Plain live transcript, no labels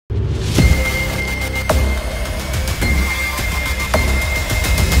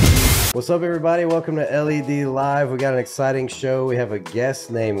What's up, everybody? Welcome to LED Live. We got an exciting show. We have a guest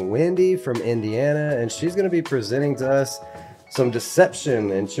named Wendy from Indiana, and she's going to be presenting to us some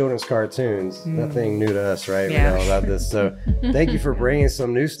deception in children's cartoons. Nothing new to us, right? Yeah. We know about this. So thank you for bringing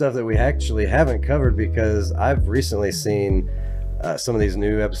some new stuff that we actually haven't covered, because I've recently seen some of these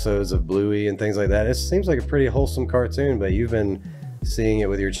new episodes of Bluey and things like that. It seems like a pretty wholesome cartoon, but you've been seeing it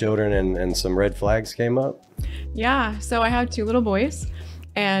with your children, and some red flags came up. Yeah, so I have 2 little boys,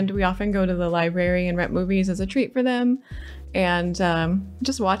 and we often go to the library and rent movies as a treat for them. And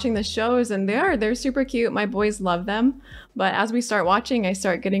just watching the shows, and they're super cute. My boys love them. But as we start watching, I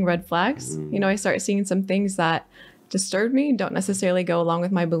start getting red flags. You know, I start seeing some things that disturb me, don't necessarily go along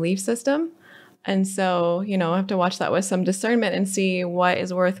with my belief system. And so, you know, I have to watch that with some discernment and see what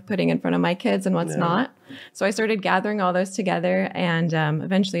is worth putting in front of my kids and what's not. So I started gathering all those together, and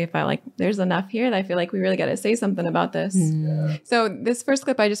eventually I felt like there's enough here that I feel like we really got to say something about this. So this first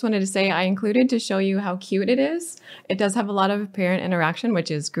clip, I just wanted to say I included to show you how cute it is. It does have a lot of parent interaction, which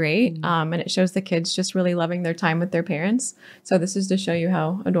is great. And it shows the kids just really loving their time with their parents. So this is to show you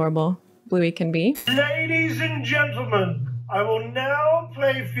how adorable Bluey can be. Ladies and gentlemen, I will now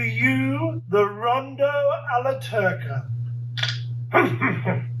play for you the Rondo alla Turca.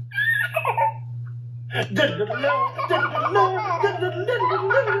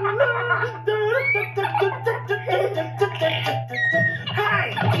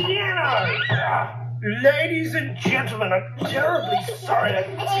 Hi, piano! Ladies and gentlemen, I'm terribly sorry. I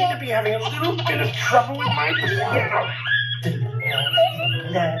seem to be having a little bit of trouble with my piano.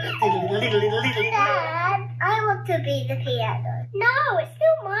 Dad, I want to be the piano. No, it's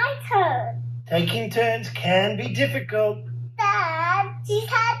still my turn. Taking turns can be difficult. Dad, she's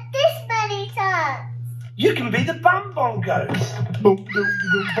had this many turns. You can be the bum-bongos.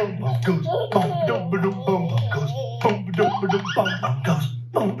 Bum-ba-dum-ba-dum-bum-bongos. Bum-ba-dum-ba-dum-bum-bongos. Bum-ba-dum-ba-dum-bum-bongos.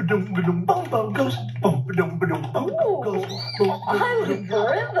 Bum-ba-dum-ba-dum-bum-bongos. Bum-ba-dum-ba-dum-bum-bongos. I live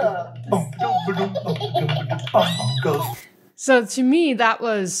forever. Bum-ba-dum-ba-dum-bum-bongos. So to me, that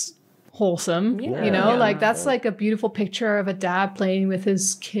was wholesome. Yeah. You know, Yeah. like that's like a beautiful picture of a dad playing with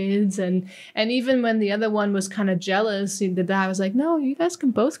his kids. And even when the other one was kind of jealous, the dad was like, no, you guys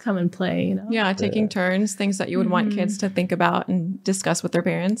can both come and play, you know? Yeah, taking turns, things that you would want kids to think about and discuss with their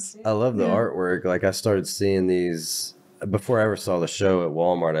parents. I love the artwork. Like, I started seeing these before I ever saw the show at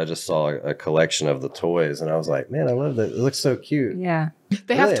Walmart. I just saw a collection of the toys, and I was like, man, I love that. It looks so cute. Yeah.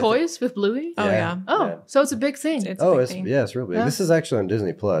 They have Really? toys with Bluey? Oh, yeah. Oh, Yeah. so it's a big thing. It's a big thing. It's real big. Yeah. This is actually on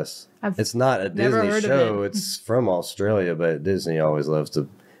Disney Plus. It's not a never Disney heard of show. it. It's from Australia, but Disney always loves to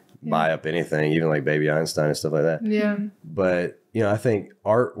buy up anything, even like Baby Einstein and stuff like that. Yeah. But, you know, I think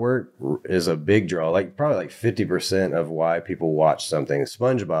artwork is a big draw. Like, probably like 50% of why people watch something.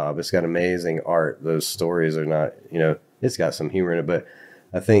 SpongeBob, it's got amazing art. Those stories are not, you know, it's got some humor in it, but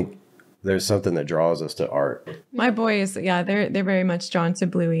I think there's something that draws us to art. My boys, yeah, they're very much drawn to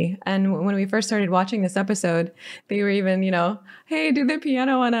Bluey. And when we first started watching this episode, they were even, you know, hey, do the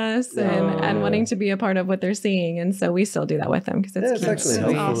piano on us, and wanting to be a part of what they're seeing. And so we still do that with them because it's Yeah, it's cute. actually So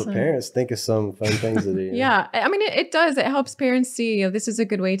helpful awesome. to parents. Think of some fun things to do. you know? Yeah, I mean, it does. It helps parents see, you know, this is a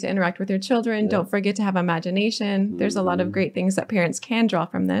good way to interact with your children. Don't forget to have imagination. There's a lot of great things that parents can draw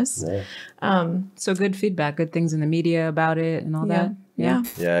from this. Yeah. So good feedback, good things in the media about it and all that. Yeah.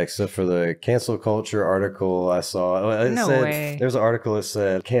 Yeah, except for the cancel culture article I saw. It No said, way. There's an article that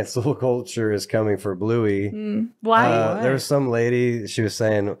said cancel culture is coming for Bluey. Why? There was some lady, she was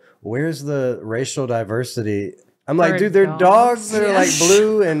saying, where's the racial diversity? I'm like, For dude, they're dogs dogs? that are like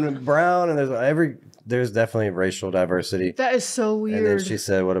blue and brown, and there's definitely racial diversity. That is so And weird. then she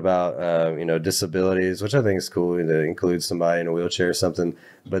said, what about, you know, disabilities, which I think is cool to include somebody in a wheelchair or something.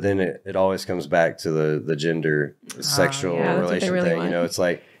 But then it always comes back to the gender sexual yeah, that's what they relation really thing. want. You know, it's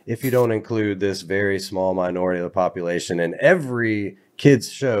like, if you don't include this very small minority of the population in every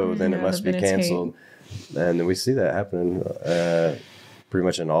kid's show, then it Yeah, must be then it's hate. canceled. And then we see that happening pretty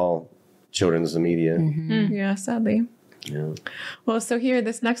much in all children's media. Yeah, sadly. Yeah. Well, so here,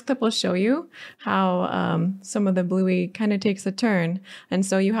 this next clip will show you how some of the Bluey kind of takes a turn. And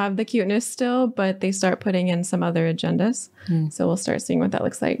so you have the cuteness still, but they start putting in some other agendas. So we'll start seeing what that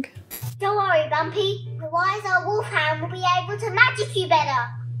looks like. Don't worry, Bumpy. The wiser wolfhound will be able to magic you better.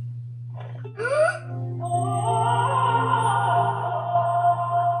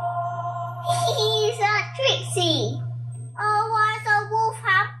 He's a Trixie. Oh, wiser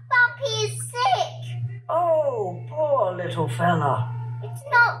wolfhound, Bumpy is sick. Oh, poor little fella. It's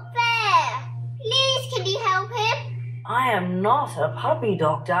not fair. Please, can you help him? I am not a puppy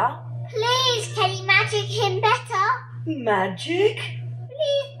doctor. Please, can you magic him better? Magic?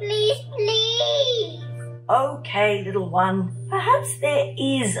 Please, please, please. Okay, little one. Perhaps there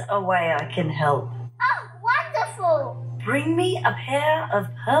is a way I can help. Oh, wonderful. Bring me a pair of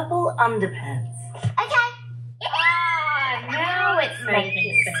purple underpants. Okay. Ah, now it's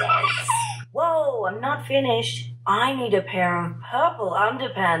making sense. Whoa, I'm not finished. I need a pair of purple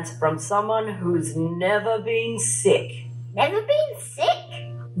underpants from someone who's never been sick. Never been sick?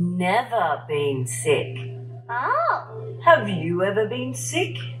 Never been sick. Oh. Have you ever been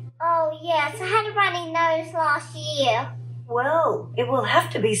sick? Oh, yes. I had a runny nose last year. Well, it will have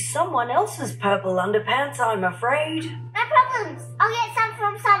to be someone else's purple underpants, I'm afraid. No problems. I'll get some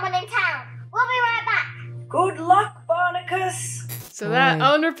from someone in town. We'll be right back. Good luck, Barnacus. So that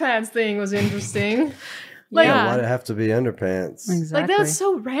underpants thing was interesting. Like, why'd it have to be underpants? Exactly. Like, that's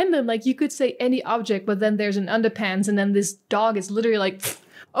so random. Like, you could say any object, but then there's an underpants, and then this dog is literally like,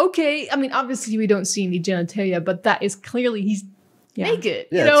 okay. I mean, obviously, we don't see any genitalia, but that is clearly he's naked.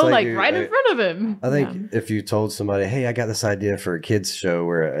 Yeah, you know, it's like right in front of him. I think if you told somebody, hey, I got this idea for a kid's show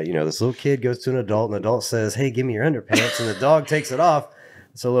where, you know, this little kid goes to an adult says, hey, give me your underpants, and the dog takes it off.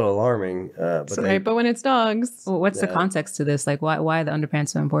 It's a little alarming. But when it's dogs. Well, what's the context to this? Like, why are the underpants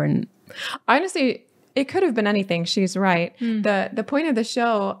so important? Honestly, it could have been anything. She's right. The point of the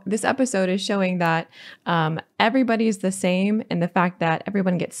show, this episode is showing that everybody's the same in the fact that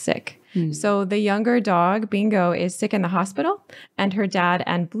everyone gets sick. So the younger dog, Bingo, is sick in the hospital, and her dad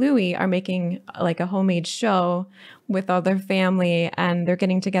and Bluey are making like a homemade show with all their family, and they're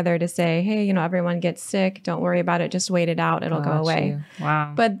getting together to say, hey, you know, everyone gets sick. Don't worry about it. Just wait it out. It'll go away.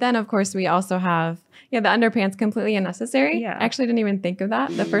 Wow. But then, of course, we also have the underpants completely unnecessary. I actually didn't even think of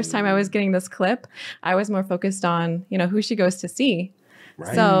that. The first time I was getting this clip, I was more focused on, you know, who she goes to see.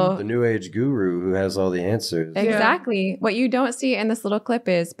 Right. So the new age guru who has all the answers. Exactly. What you don't see in this little clip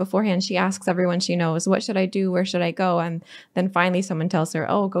is beforehand, she asks everyone she knows, what should I do? Where should I go? And then finally someone tells her,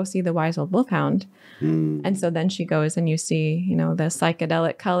 oh, go see the wise old wolfhound. And so then she goes and you see, you know, the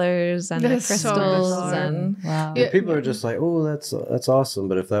psychedelic colors and the crystals. People are just like, oh, that's awesome.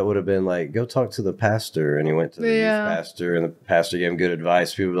 But if that would have been like, go talk to the pastor, and he went to the youth pastor and the pastor gave him good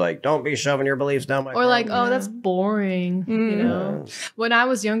advice, people were like, don't be shoving your beliefs down my throat. Or like, oh, that's boring. You know? When I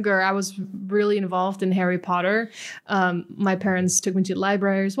was younger, I was really involved in Harry Potter. My parents took me to the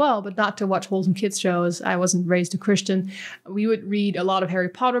library as well, but not to watch wholesome kids shows. I wasn't raised a Christian. We would read a lot of Harry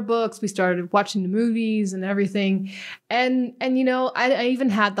Potter books. We started watching the movies and everything. And you know, I even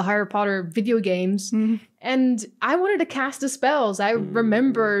had the Harry Potter video games. And I wanted to cast the spells. I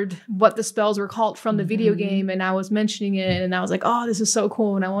remembered what the spells were called from the video game, and I was mentioning it, and I was like, oh, this is so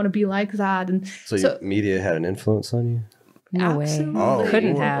cool, and I want to be like that. And so your media had an influence on you? No way. Oh,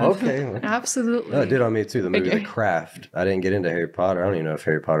 couldn't have. Okay. Absolutely. No, it did on me too. The movie The Craft. I didn't get into Harry Potter. I don't even know if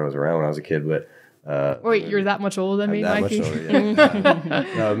Harry Potter was around when I was a kid, but wait, you're that much older than me, that Mikey? Much older, yeah.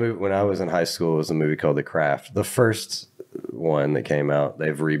 No, when I was in high school, it was a movie called The Craft. The first one that came out,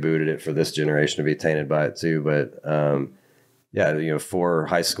 they've rebooted it for this generation to be tainted by it too. But yeah, you know, 4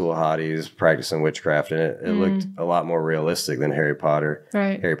 high school hotties practicing witchcraft, and it looked a lot more realistic than Harry Potter.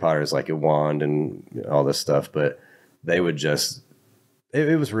 Right. Harry Potter is like a wand and all this stuff, but they would just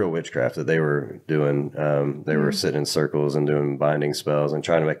it was real witchcraft that they were doing. They were sitting in circles and doing binding spells and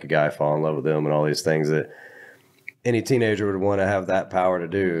trying to make a guy fall in love with them and all these things that any teenager would want to have that power to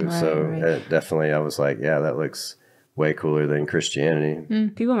do. Definitely I was like, yeah, that looks way cooler than Christianity.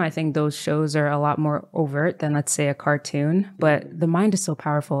 People might think those shows are a lot more overt than, let's say, a cartoon, but the mind is so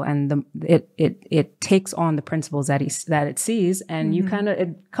powerful, and it takes on the principles that it sees, and you kind of,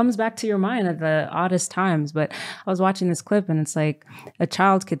 it comes back to your mind at the oddest times. But I was watching this clip, and it's like a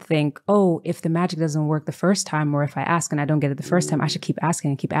child could think, oh, if the magic doesn't work the first time, or if I ask and I don't get it the first time, I should keep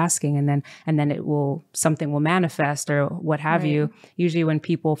asking, and then something will manifest or what have you. Usually when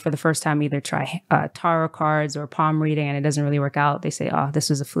people for the first time either try tarot cards or palm reading and it doesn't really work out, they say, oh, this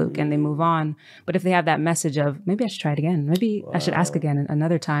was a fluke, and they move on. But if they have that message of, maybe I should try it again, maybe I should ask again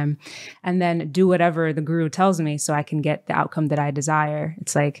another time, and then do whatever the guru tells me so I can get the outcome that I desire.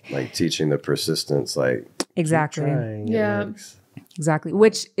 It's like teaching the persistence, like exactly. keep trying, yeah. Exactly.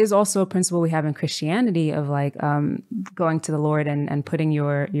 Which is also a principle we have in Christianity of like going to the Lord and putting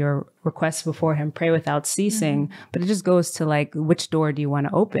your requests before him, pray without ceasing. But it just goes to like, which door do you want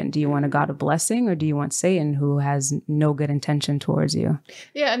to open? Do you want a God of blessing, or do you want Satan who has no good intention towards you?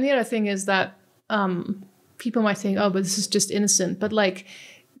 Yeah. And the other thing is that people might think, oh, but this is just innocent. But like,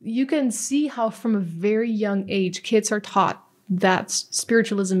 you can see how from a very young age, kids are taught that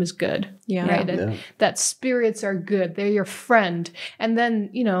spiritualism is good. Yeah. Right. Yeah. That spirits are good. They're your friend. And then,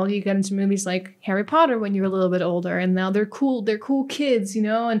 you know, you get into movies like Harry Potter when you're a little bit older, and now they're cool. They're cool kids, you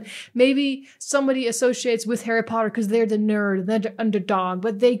know, and maybe somebody associates with Harry Potter because they're the nerd, they're the underdog,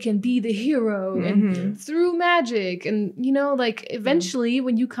 but they can be the hero and through magic. And, you know, like eventually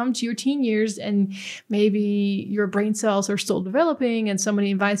when you come to your teen years and maybe your brain cells are still developing and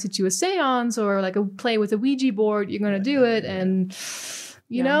somebody invites you to a seance or like a play with a Ouija board, you're going to do it. And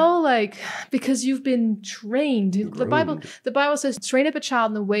you know, like, because you've been trained. The Bible says, train up a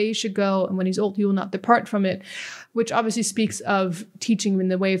child in the way he should go, and when he's old, he will not depart from it, which obviously speaks of teaching him in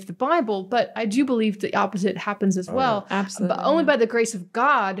the way of the Bible. But I do believe the opposite happens as well. Absolutely. But only by the grace of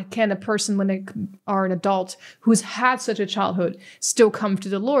God can a person, when they are an adult who's had such a childhood, still come to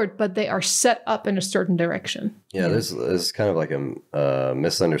the Lord, but they are set up in a certain direction. Yeah, there's kind of like a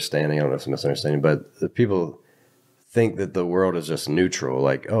misunderstanding. I don't know if it's a misunderstanding, but the people think that the world is just neutral.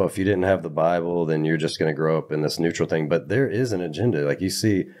 Like, oh, if you didn't have the Bible, then you're just going to grow up in this neutral thing. But there is an agenda. Like you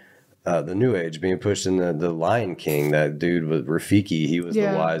see the New Age being pushed in the Lion King. That dude with Rafiki, he was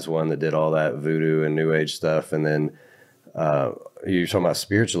the wise one that did all that voodoo and New Age stuff. And then you're talking about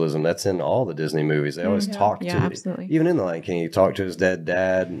spiritualism. That's in all the Disney movies. They always talk to, absolutely. Even in the Lion King, you talk to his dead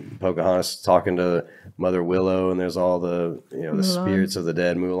dad. Pocahontas talking to Mother Willow, and there's all the the spirits of the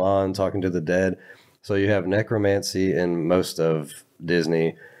dead. Mulan talking to the dead. So you have necromancy in most of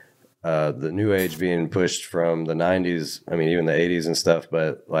Disney, the New Age being pushed from the 90s, I mean, even the 80s and stuff,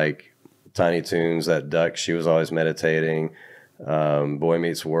 but like Tiny Toons, that duck, she was always meditating. Boy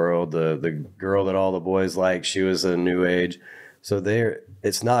Meets World, the girl that all the boys like, she was a New Age. So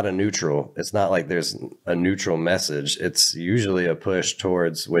it's not a neutral. It's not like there's a neutral message. It's usually a push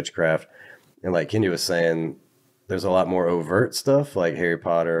towards witchcraft. And like Kendi was saying, there's a lot more overt stuff like Harry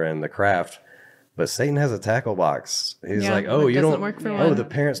Potter and The Craft. But Satan has a tackle box. He's like, oh, you don't work for the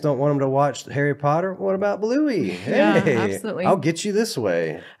parents don't want them to watch Harry Potter. What about Bluey? Hey, absolutely. I'll get you this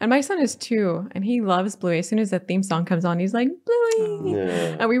way. And my son is 2, and he loves Bluey. As soon as the theme song comes on, he's like, Bluey.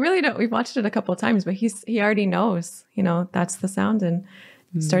 And we really don't. We've watched it a couple of times, but he already knows, that's the sound, and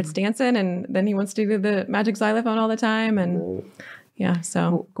starts dancing, and then he wants to do the magic xylophone all the time. And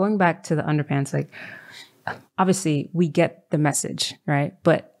so going back to the underpants, like obviously we get the message, right?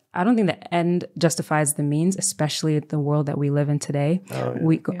 But I don't think the end justifies the means, especially the world that we live in today.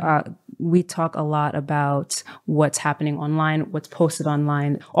 We talk a lot about what's happening online, what's posted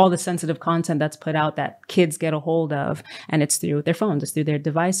online, all the sensitive content that's put out that kids get a hold of, and it's through their phones, it's through their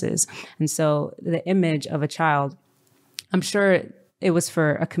devices. And so the image of a child, I'm sure it was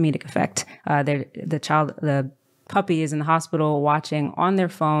for a comedic effect. The puppy is in the hospital watching on their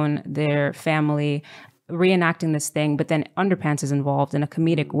phone, their family reenacting this thing, but then underpants is involved in a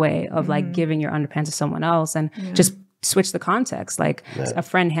comedic way of like giving your underpants to someone else, and just switch the context. Like a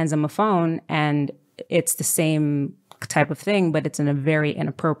friend hands them a phone and it's the same type of thing, but it's in a very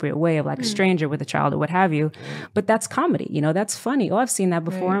inappropriate way of like a stranger with a child or what have you. But that's comedy, that's funny. Oh, I've seen that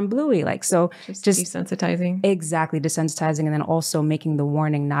before on Bluey. Like, so just desensitizing. Exactly. Desensitizing. And then also making the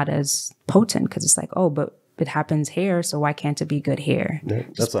warning not as potent, because it's like, oh, but it happens here, so why can't it be good here? Yeah,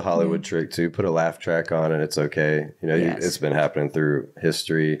 that's a Hollywood trick too. Put a laugh track on and it's okay. It's been happening through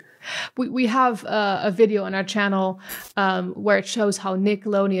history. We have a video on our channel where it shows how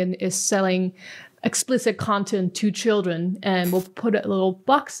Nickelodeon is selling explicit content to children, and we'll put a little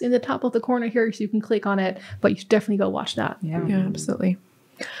box in the top of the corner here so you can click on it, but you should definitely go watch that. Yeah, absolutely.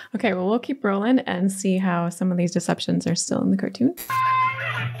 Okay, well, we'll keep rolling and see how some of these deceptions are still in the cartoon.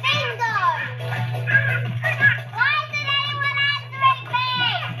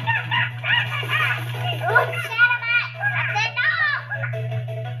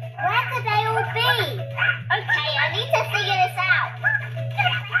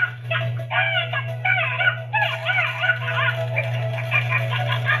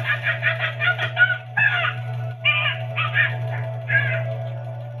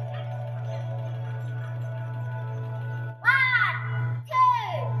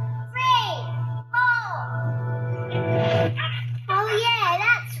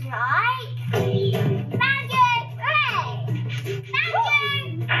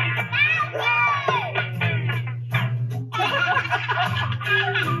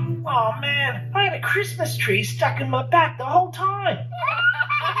 Christmas tree stuck in my back the whole time.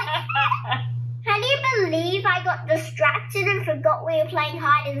 Can you believe I got distracted and forgot we were playing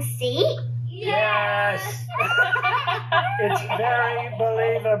hide and seek? Yes. It's very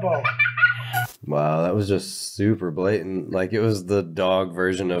believable. Wow, that was just super blatant. Like, it was the dog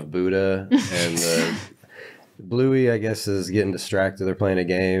version of Buddha, and Bluey, I guess, is getting distracted. They're playing a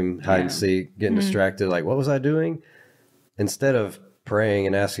game, hide and seek, getting distracted. Like, what was I doing? instead of praying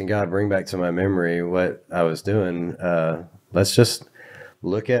and asking God, bring back to my memory what I was doing, let's just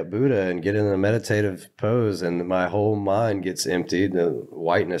look at Buddha and get in a meditative pose, and my whole mind gets emptied, the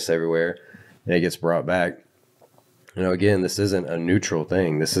whiteness everywhere, and it gets brought back. You know, again, this isn't a neutral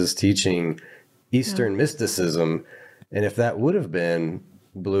thing. This is teaching Eastern mysticism. And if that would have been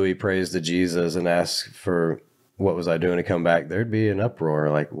Bluey prays to Jesus and asks for what was I doing to come back, there'd be an uproar.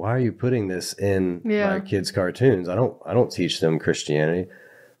 Like, why are you putting this in my kids' cartoons? I don't teach them Christianity.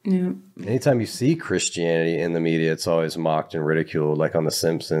 Yeah. Anytime you see Christianity in the media, it's always mocked and ridiculed. Like on The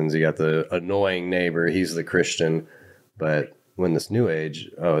Simpsons, you got the annoying neighbor, he's the Christian. But when this new age,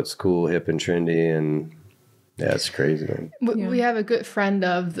 oh, it's cool, hip and trendy, and yeah, it's crazy, man. We have a good friend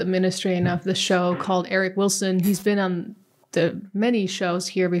of the ministry and of the show called Eric Wilson. He's been on the many shows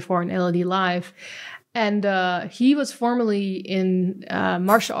here before in LED Live. And he was formerly in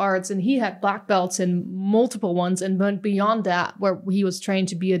martial arts, and he had black belts in multiple ones, and went beyond that, where he was trained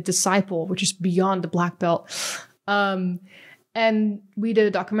to be a disciple, which is beyond the black belt. And we did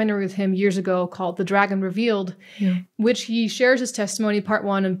a documentary with him years ago called The Dragon Revealed, which he shares his testimony, part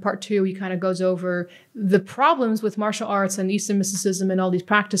 1, and part 2, he kind of goes over the problems with martial arts and Eastern mysticism and all these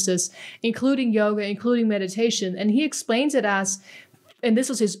practices, including yoga, including meditation. And he explains it as, and this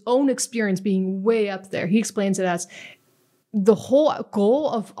was his own experience being way up there, he explains it as, the whole goal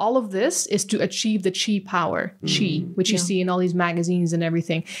of all of this is to achieve the chi power, chi, which you see in all these magazines and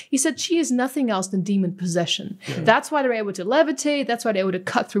everything. He said chi is nothing else than demon possession. That's why they're able to levitate. That's why they're able to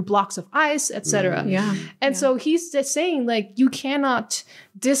cut through blocks of ice, etc. And so he's just saying, like, you cannot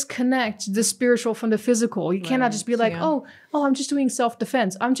disconnect the spiritual from the physical. You cannot just be like, oh, I'm just doing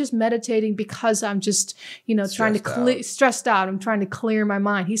self-defense. I'm just meditating because I'm just, trying to stressed out. I'm trying to clear my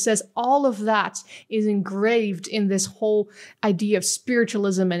mind. He says all of that is engraved in this whole idea of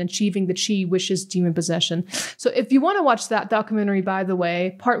spiritualism and achieving the chi, which is demon possession. So if you want to watch that documentary, by the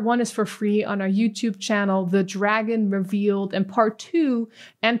way, part 1 is for free on our YouTube channel, The Dragon Revealed, and part 2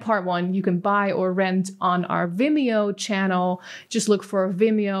 and part 1 you can buy or rent on our Vimeo channel. Just look for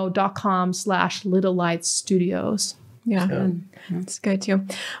vimeo.com/littlelightstudios. Yeah, that's good too.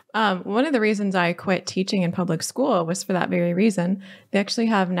 One of the reasons I quit teaching in public school was for that very reason. They actually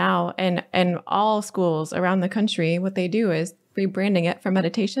have now in all schools around the country, what they do is rebranding it from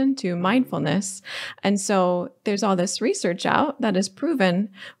meditation to mindfulness. And so there's all this research out that has proven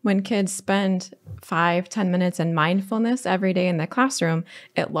when kids spend 5-10 minutes in mindfulness every day in the classroom,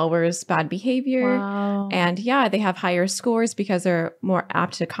 it lowers bad behavior. Wow. And they have higher scores because they're more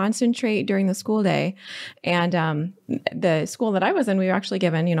apt to concentrate during the school day. And the school that I was in, we were actually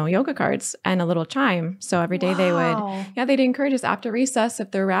given, yoga cards and a little chime. So every day they'd encourage us after recess,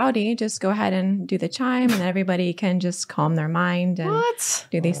 if they're rowdy, just go ahead and do the chime, and everybody can just calm their mind and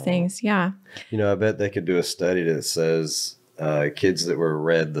do these things. Yeah. I bet they could do a study that says kids that were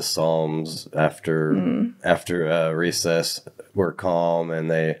read the Psalms after recess were calm and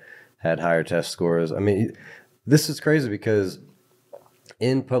they had higher test scores. I mean, this is crazy because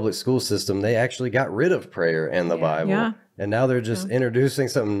in public school system, they actually got rid of prayer and the Bible. Yeah. And now they're just introducing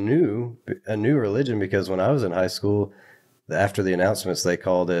something new, a new religion, because when I was in high school, after the announcements, they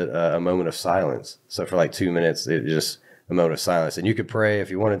called it a moment of silence. So for like 2 minutes, it just a moment of silence. And you could pray if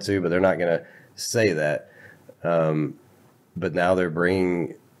you wanted to, but they're not going to say that. But now they're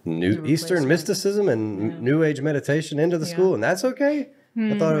bringing new Eastern mysticism and New Age meditation into the school, and that's okay.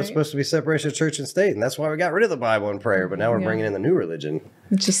 I thought it was supposed to be separation of church and state, and that's why we got rid of the Bible and prayer. But now we're bringing in the new religion.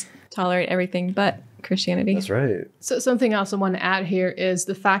 Just tolerate everything but Christianity. That's right. So something else I want to add here is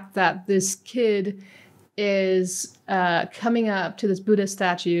the fact that this kid is coming up to this Buddha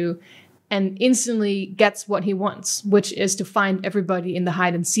statue and instantly gets what he wants, which is to find everybody in the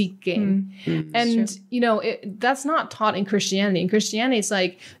hide and seek game. And, that's not taught in Christianity. In Christianity, it's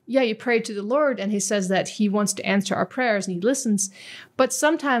like, you pray to the Lord and he says that he wants to answer our prayers and he listens. But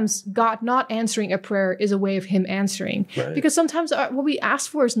sometimes God not answering a prayer is a way of him answering. Right. Because sometimes what we ask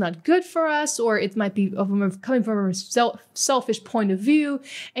for is not good for us, or it might be coming from a selfish point of view.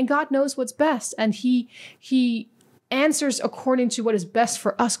 And God knows what's best. And he answers according to what is best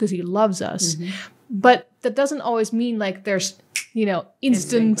for us because he loves us. But that doesn't always mean like there's,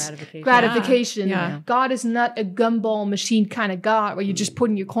 instant gratification. Yeah. God is not a gumball machine kind of God where you just put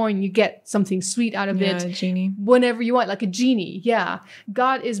in your coin, you get something sweet out of it. A genie. Whenever you want, like a genie. Yeah.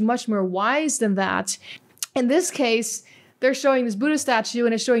 God is much more wise than that. In this case, they're showing this Buddha statue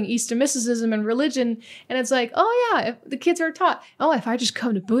and it's showing Eastern mysticism and religion. And it's like, if the kids are taught, if I just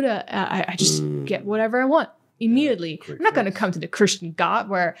come to Buddha, I just get whatever I want immediately. I'm not going to come to the Christian God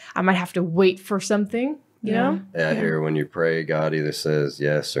where I might have to wait for something, you know? Yeah, I hear when you pray, God either says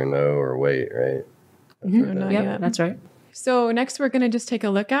yes or no or wait, right? That's right. So next we're going to just take a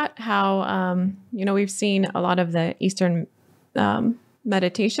look at how, we've seen a lot of the Eastern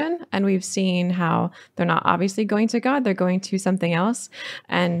meditation, and we've seen how they're not obviously going to God, they're going to something else,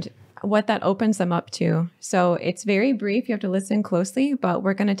 and what that opens them up to. So it's very brief. You have to listen closely, but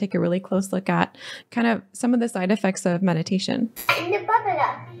we're going to take a really close look at kind of some of the side effects of meditation. In the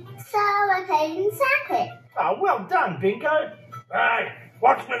bubbler. So I played in sacred. Oh, well done, Bingo. Hey,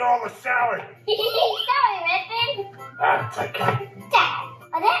 what's with all the salad? Sorry, Redfin. It's okay. Dad,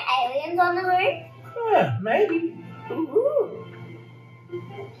 are there aliens on the moon? Yeah, maybe. Ooh.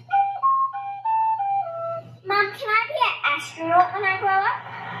 Mum, can I be an astronaut when I grow up?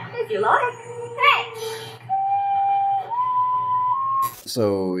 If you like. Great.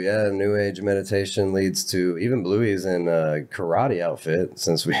 So yeah, New Age meditation leads to even Bluey's in a karate outfit,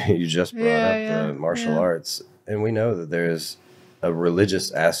 since you just brought up the martial arts, and we know that there's a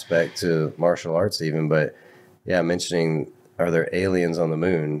religious aspect to martial arts even, but yeah, mentioning are there aliens on the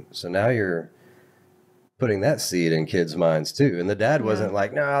moon? So now you're putting that seed in kids' minds too. And the dad wasn't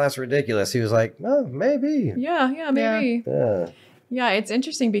like, no, that's ridiculous. He was like, oh, maybe. Yeah, maybe. Yeah. It's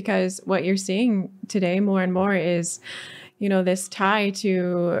interesting because what you're seeing today more and more is, this tie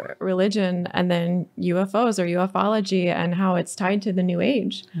to religion and then UFOs or ufology and how it's tied to the new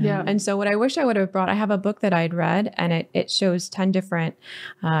age. Yeah. And so what I wish I would have brought, I have a book that I'd read, and it shows 10 different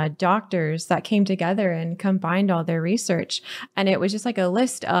doctors that came together and combined all their research. And it was just like a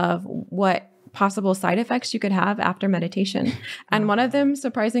list of what possible side effects you could have after meditation. And one of them,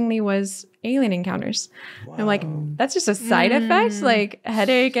 surprisingly, was alien encounters. Wow. I'm like, that's just a side effect, like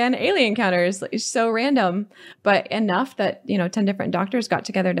headache and alien encounters. It's so random, but enough that, 10 different doctors got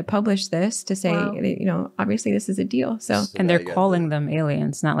together to publish this to say, obviously this is a deal. So and they're calling them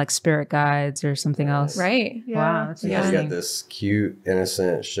aliens, not like spirit guides or something else. Right. Yeah. Wow. That's You got this cute,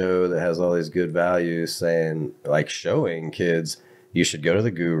 innocent show that has all these good values saying, like showing kids, you should go to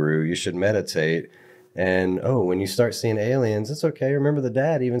the guru, you should meditate. And when you start seeing aliens, it's okay. Remember the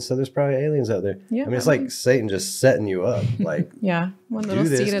dad even said there's probably aliens out there. Yeah, it's like Satan just setting you up. Like, one little do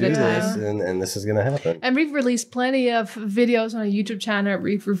this, seed at a time. and this is going to happen. And we've released plenty of videos on a YouTube channel.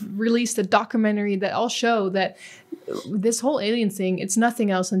 We've released a documentary that all show that this whole alien thing, it's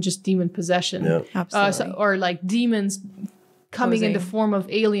nothing else than just demon possession. Yeah. Absolutely. Or like demons coming in the form of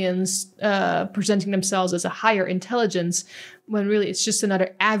aliens, presenting themselves as a higher intelligence, when really it's just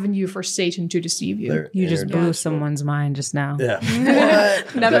another avenue for Satan to deceive you. You just blew someone's mind just now. Yeah.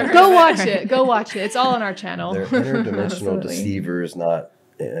 What? Never. Go watch it. Go watch it. It's all on our channel. They're interdimensional deceivers, not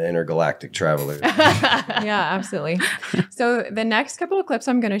intergalactic travelers. Yeah, absolutely. So the next couple of clips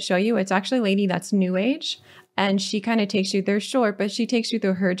I'm going to show you, it's actually a lady that's new age. And she kind of takes you, they're short, but she takes you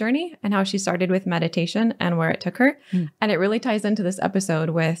through her journey and how she started with meditation and where it took her. And it really ties into this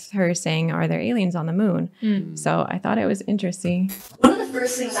episode with her saying, are there aliens on the moon? So I thought it was interesting. One of the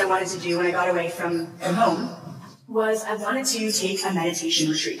first things I wanted to do when I got away from home was I wanted to take a meditation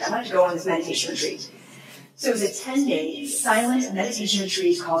retreat. I wanted to go on this meditation retreat. So it was a 10-day silent meditation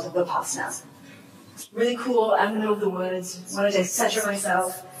retreat called Vipassana. Really cool, out in the middle of the woods, wanted to center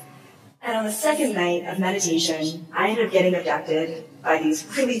myself. And on the second night of meditation, I ended up getting abducted by these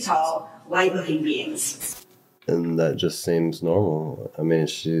really tall, light-looking beings. And that just seems normal. I mean,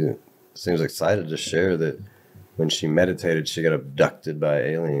 she seems excited to share that when she meditated, she got abducted by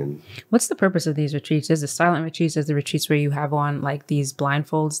aliens. What's the purpose of these retreats? Is the silent retreats, is the retreats where you have on like these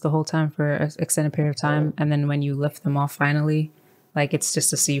blindfolds the whole time for an extended period of time, and then when you lift them off finally, like it's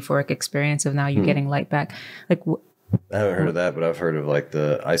just a euphoric experience of now you're getting light back? Like, I haven't heard of that, but I've heard of like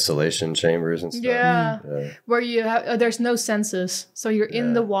the isolation chambers and stuff. Yeah. Where you have, there's no senses. So you're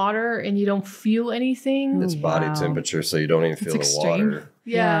in the water and you don't feel anything. It's body temperature, so you don't even feel the water.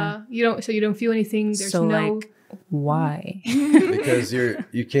 Yeah. You don't feel anything. There's so no... like, why? Because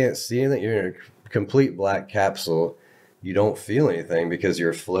you can't see anything. You're in a complete black capsule. You don't feel anything because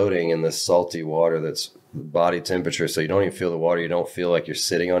you're floating in this salty water that's body temperature. So you don't even feel the water. You don't feel like you're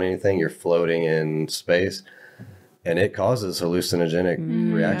sitting on anything. You're floating in space. And it causes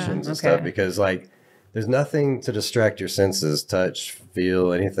hallucinogenic reactions and stuff because, like, there's nothing to distract your senses, touch,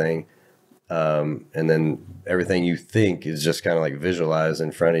 feel, anything. And then everything you think is just kind of like visualized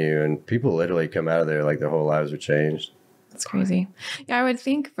in front of you. And people literally come out of there like their whole lives are changed. That's crazy. Yeah, I would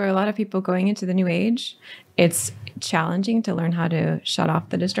think for a lot of people going into the new age, it's challenging to learn how to shut off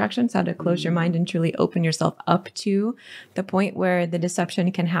the distractions, how to close your mind and truly open yourself up to the point where the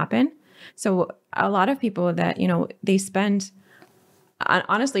deception can happen. So a lot of people that, they spend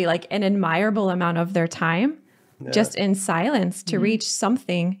honestly like an admirable amount of their time just in silence to reach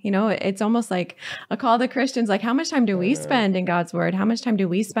something. You know, it's almost like a call to Christians, like, how much time do we spend in God's word? How much time do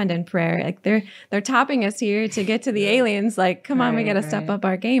we spend in prayer? Like they're topping us here to get to the aliens. Like, come on, we got to step up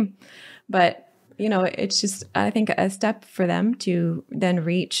our game. But, you know, it's just, I think, a step for them to then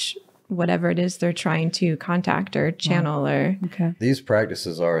reach whatever it is they're trying to contact or channel or. Okay. These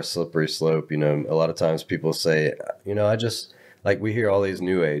practices are a slippery slope. You know, a lot of times people say, you know, I just, like, we hear all these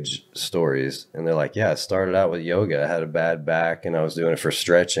new age stories and they're like, yeah, I started out with yoga. I had a bad back and I was doing it for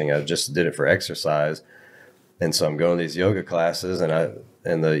stretching. I just did it for exercise. And so I'm going to these yoga classes and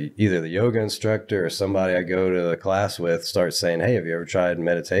either the yoga instructor or somebody I go to the class with starts saying, hey, have you ever tried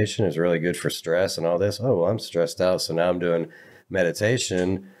meditation? It's really good for stress and all this. Oh, well, I'm stressed out. So now I'm doing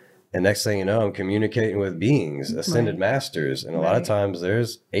meditation. And next thing you know, I'm communicating with beings, ascended masters. And a lot of times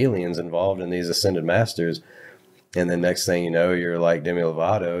there's aliens involved in these ascended masters. And then next thing you know, you're like Demi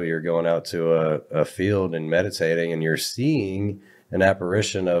Lovato, you're going out to a field and meditating and you're seeing an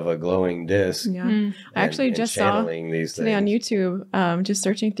apparition of a glowing disc. Yeah. I actually just saw today on YouTube, just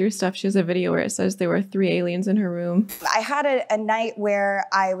searching through stuff. She has a video where it says there were 3 aliens in her room. I had a night where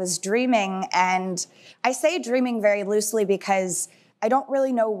I was dreaming, and I say dreaming very loosely because I don't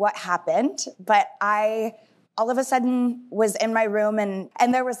really know what happened, but I all of a sudden was in my room and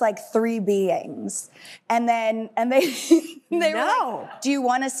there was like 3 beings. And they were like, do you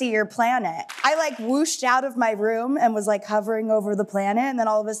want to see your planet? I like whooshed out of my room and was like hovering over the planet. And then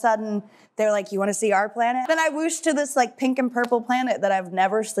all of a sudden they're like, you want to see our planet? Then I whooshed to this like pink and purple planet that I've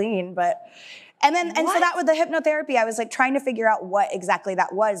never seen. And so that with the hypnotherapy, I was like trying to figure out what exactly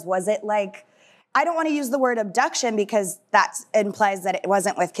that was. Was it like, I don't want to use the word abduction because that implies that it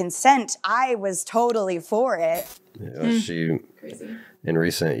wasn't with consent. I was totally for it. Yeah, she, in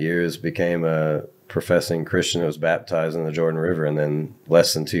recent years, became a professing Christian that was baptized in the Jordan River. And then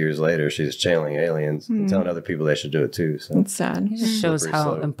less than 2 years later, she's channeling aliens and telling other people they should do it too. So it's sad. It just shows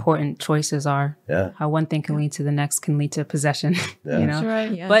how important choices are. Yeah. How one thing can lead to the next, can lead to possession. Yeah. You know? That's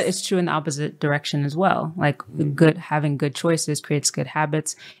right. Yes. But it's true in the opposite direction as well. Like having good choices creates good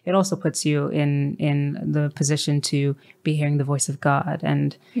habits. It also puts you in the position to be hearing the voice of God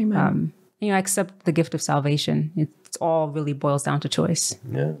and accept the gift of salvation. It all really boils down to choice.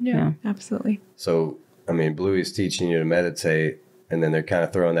 Yeah. Absolutely. So, I mean, Bluey's teaching you to meditate, and then they're kind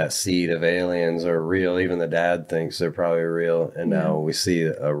of throwing that seed of aliens are real. Even the dad thinks they're probably real. And now we see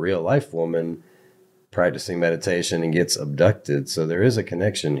a real life woman practicing meditation and gets abducted. So there is a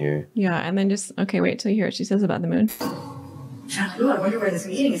connection here. Yeah. And then wait till you hear what she says about the moon. Ooh, I wonder where this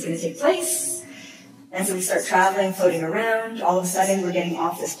meeting is going to take place. And so we start traveling, floating around. All of a sudden, we're getting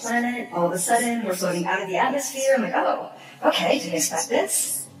off this planet. All of a sudden, we're floating out of the atmosphere. I'm like, oh, okay, didn't expect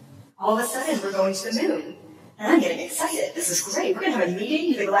this. All of a sudden, we're going to the moon. And I'm getting excited. This is great. We're going to have a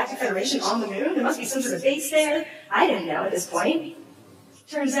meeting with the Galactic Federation on the moon. There must be some sort of base there. I didn't know at this point.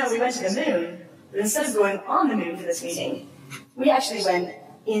 Turns out we went to the moon. But instead of going on the moon for this meeting, we actually went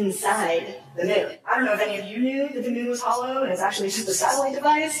inside the moon. I don't know if any of you knew that the moon was hollow and it's actually just a satellite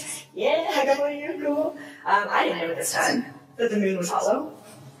device. Yeah, I got one of you, cool. I didn't know at this time that the moon was hollow.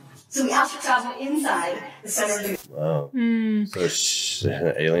 So we have to travel inside the center of the moon. Wow.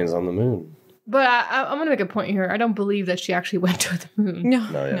 So aliens on the moon. But I'm going to make a point here. I don't believe that she actually went to the moon.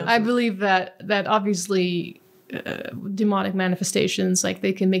 No. I believe that obviously demonic manifestations, like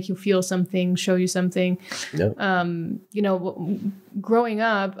they can make you feel something, show you something. Yep. Growing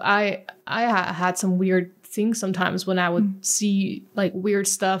up, I had some weird things sometimes when I would see like weird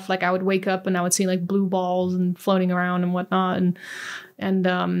stuff. Like I would wake up and I would see like blue balls and floating around and whatnot.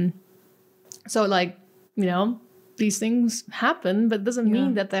 And so like, these things happen, but it doesn't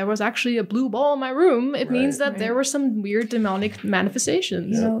mean that there was actually a blue ball in my room. It means that there were some weird demonic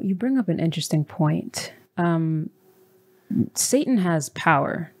manifestations. You bring up an interesting point. Satan has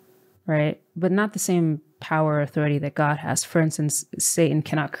power, right? But not the same power or authority that God has. For instance, Satan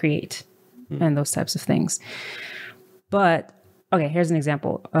cannot create and those types of things. But okay, here's an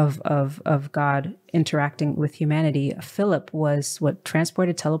example of God interacting with humanity. Philip was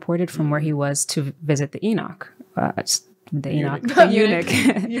teleported from where he was to visit the Enoch. The eunuch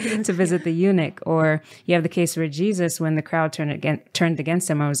to visit the eunuch. Or you have the case where Jesus, when the crowd turned against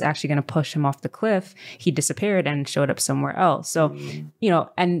him and was actually going to push him off the cliff, he disappeared and showed up somewhere else. So,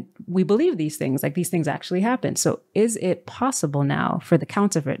 and we believe these things, like these things actually happen. So is it possible now for the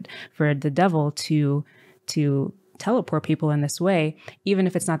counterfeit, for the devil to teleport people in this way, even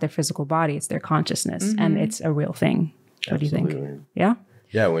if it's not their physical body, it's their consciousness, and it's a real thing? What do you think? Yeah?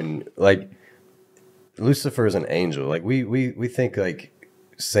 Yeah, when Lucifer is an angel. Like we think like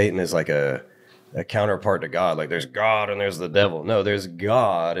Satan is like a a counterpart to God. Like there's God and there's the devil. No, there's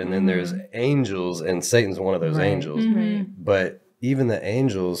God and then there's angels, and Satan's one of those angels. But even the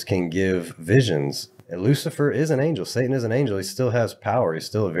angels can give visions. And Lucifer is an angel. Satan is an angel. He still has power. He's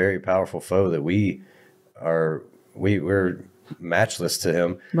still a very powerful foe that we're matchless to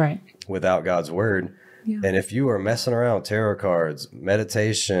him without God's word. And if you are messing around with tarot cards,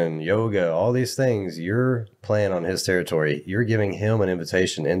 meditation, yoga, all these things, you're playing on his territory. You're giving him an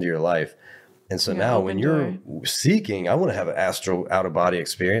invitation into your life. And so now when you're seeking, I want to have an astral out-of-body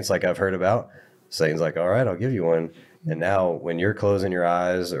experience like I've heard about, Satan's like, all right, I'll give you one. And now when you're closing your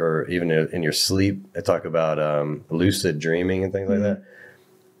eyes or even in your sleep, I talk about lucid dreaming and things like that.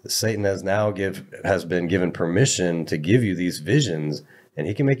 Satan has been given permission to give you these visions, and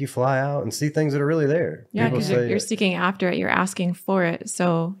he can make you fly out and see things that are really there. Yeah, because you're seeking after it. You're asking for it.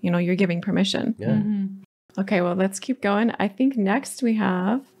 So, you're giving permission. Yeah. Okay, well, let's keep going. I think next we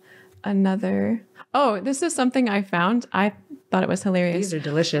have another. Oh, this is something I found. I thought it was hilarious. These are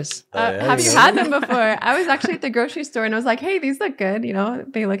delicious. Have you had them before? I was actually at the grocery store and I was like, hey, these look good.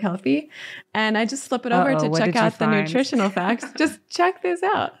 They look healthy. And I just flip it over to check out the nutritional facts. Just check this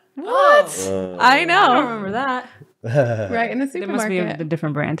out. What? I know. I don't remember that. Right in the supermarket. It must be a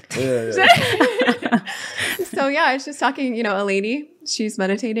different brand. So yeah, it's just talking, a lady, she's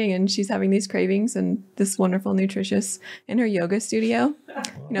meditating and she's having these cravings and this wonderful nutritious in her yoga studio,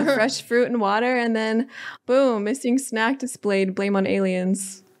 fresh fruit and water. And then boom, missing snack displayed, blame on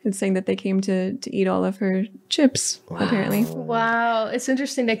aliens. It's saying that they came to eat all of her chips, apparently. Wow. It's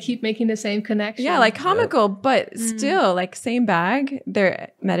interesting they keep making the same connection. Yeah, like comical, but still like same bag. They're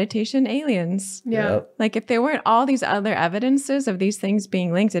meditation aliens. Yeah. Like if there weren't all these other evidences of these things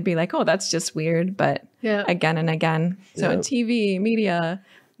being linked, it'd be like, oh, that's just weird. But again and again. So in TV, media,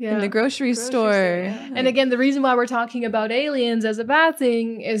 in the grocery store. And again, the reason why we're talking about aliens as a bad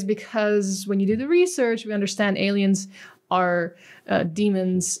thing is because when you do the research, we understand aliens are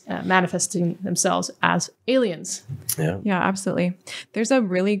demons manifesting themselves as aliens. Yeah, absolutely. There's a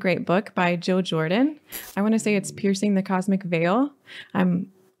really great book by Joe Jordan. I want to say it's Piercing the Cosmic Veil. I'm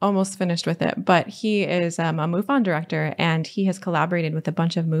almost finished with it, but he is a MUFON director, and he has collaborated with a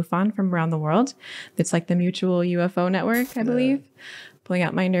bunch of MUFON from around the world. It's like the Mutual UFO Network, I believe. Pulling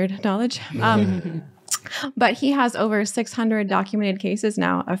out my nerd knowledge. But he has over 600 documented cases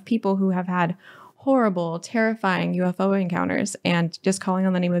now of people who have had horrible, terrifying UFO encounters, and just calling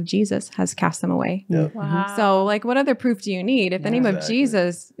on the name of Jesus has cast them away. Wow. So like, what other proof do you need? If the name of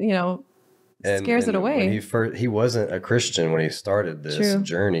Jesus, scares it away. When he wasn't a Christian when he started this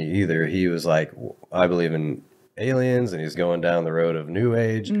journey either. He was like, I believe in aliens, and he's going down the road of New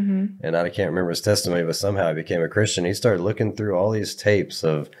Age. And I can't remember his testimony, but somehow he became a Christian. He started looking through all these tapes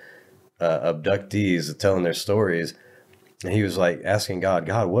of abductees telling their stories. And he was like asking God,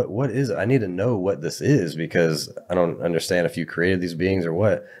 what is it? I need to know what this is, because I don't understand if you created these beings or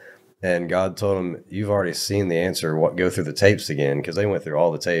what. And God told him, you've already seen the answer. Go through the tapes again, because they went through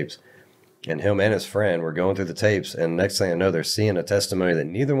all the tapes. And him and his friend were going through the tapes. And next thing I know, they're seeing a testimony that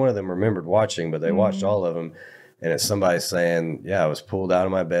neither one of them remembered watching, but they watched all of them. And it's somebody saying, I was pulled out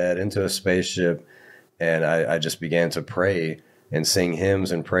of my bed into a spaceship, and I just began to pray and sing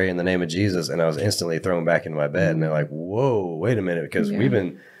hymns and pray in the name of Jesus. And I was instantly thrown back into my bed. And they're like, whoa, wait a minute. Because we've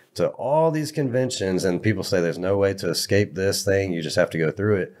been to all these conventions and people say there's no way to escape this thing. You just have to go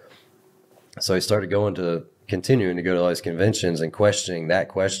through it. So he started continuing to go to all these conventions and questioning that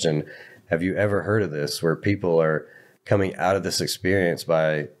question. Have you ever heard of this, where people are coming out of this experience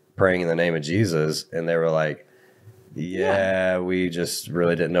by praying in the name of Jesus? And they were like, we just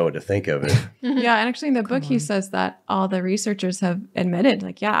really didn't know what to think of it. Yeah, and actually in the book, he says that all the researchers have admitted,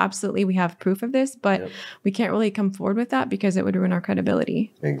 like, absolutely, we have proof of this, but we can't really come forward with that because it would ruin our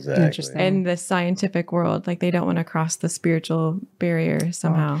credibility. Exactly. Interesting. In the scientific world, like they don't want to cross the spiritual barrier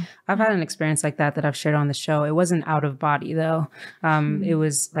somehow. I've had an experience like that I've shared on the show. It wasn't out of body though. It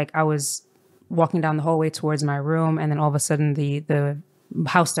was like I was walking down the hallway towards my room, and then all of a sudden the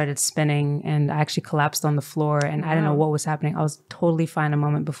house started spinning, and I actually collapsed on the floor, and I didn't know what was happening. I was totally fine a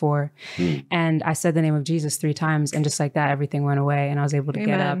moment before. And I said the name of Jesus 3 times, and just like that, everything went away, and I was able to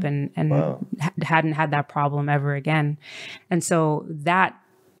get up and hadn't had that problem ever again. And so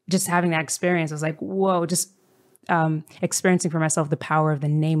just having that experience, I was like, whoa, just experiencing for myself the power of the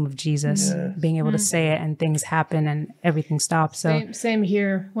name of Jesus, being able to say it and things happen and everything stops. So same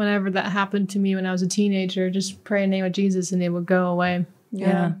here. Whenever that happened to me when I was a teenager, just pray in the name of Jesus and it would go away.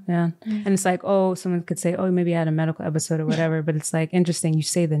 Yeah. And it's like, someone could say, maybe I had a medical episode or whatever, but it's like interesting. You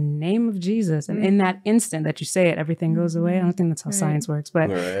say the name of Jesus, and in that instant that you say it, everything goes away. I don't think that's how science works, but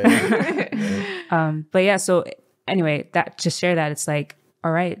but yeah. So anyway, that just share that. It's like,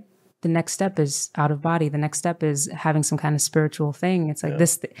 all right, the next step is out of body. The next step is having some kind of spiritual thing. It's like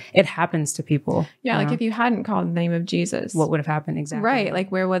this, it happens to people. Yeah. Like if you hadn't called the name of Jesus, what would have happened exactly? Right.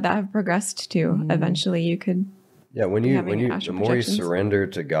 Like where would that have progressed to? Eventually you could. Yeah. The more you surrender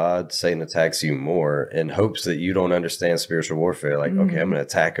to God, Satan attacks you more in hopes that you don't understand spiritual warfare. Like, okay, I'm going to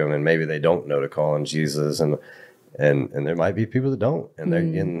attack them, and maybe they don't know to call on Jesus. And there might be people that don't, and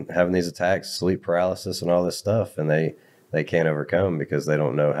they're having these attacks, sleep paralysis and all this stuff. And they can't overcome because they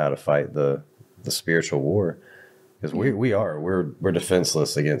don't know how to fight the spiritual war. Because we're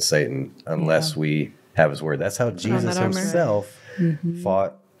defenseless against Satan unless we have his word. That's how Jesus himself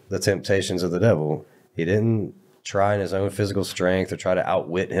fought the temptations of the devil. He didn't try in his own physical strength or try to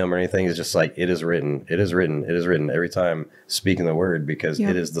outwit him or anything. It's just like, it is written, it is written, it is written every time speaking the word, because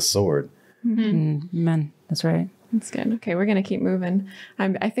it is the sword. Amen. That's right. That's good. Okay, we're going to keep moving.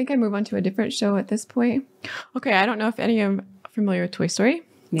 I think I move on to a different show at this point. Okay, I don't know if any of you are familiar with Toy Story.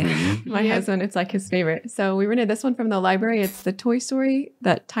 Yeah. My husband, it's like his favorite. So we rented this one from the library. It's the Toy Story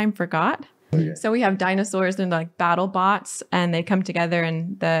that time forgot. Okay. So we have dinosaurs and like battle bots, and they come together,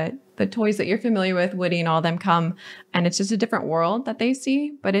 and the toys that you're familiar with, Woody and all them come, and it's just a different world that they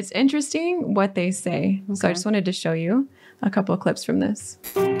see. But it's interesting what they say. Okay. So I just wanted to show you a couple of clips from this.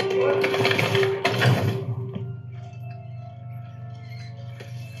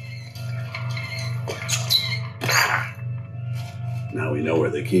 Now we know where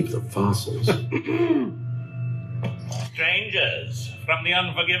they keep the fossils. Strangers from the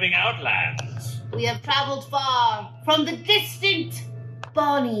unforgiving outlands. We have traveled far from the distant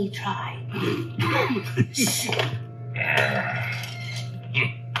Bonnie tribe.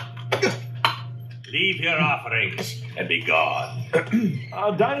 Leave your offerings and be gone.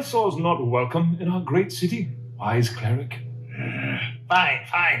 Are dinosaurs not welcome in our great city, wise cleric?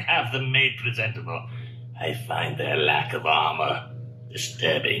 Fine, have them made presentable. I find their lack of armor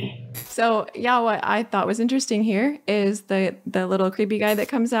disturbing. So yeah, what I thought was interesting here is the little creepy guy that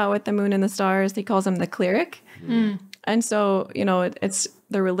comes out with the moon and the stars. He calls him the cleric. And so, it's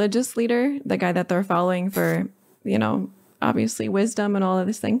the religious leader, the guy that they're following for, obviously wisdom and all of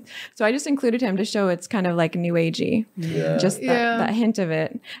this thing. So I just included him to show it's kind of like new agey, just that hint of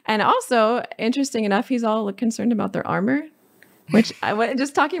it. And also, interesting enough, he's all concerned about their armor. Which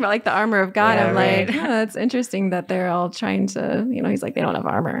just talking about like the armor of God, I'm like, that's interesting that they're all trying to, he's like, they don't have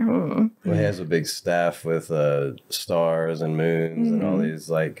armor. Well, he has a big staff with stars and moons and all these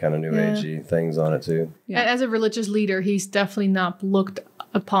like kind of new agey things on it too. Yeah. As a religious leader, he's definitely not looked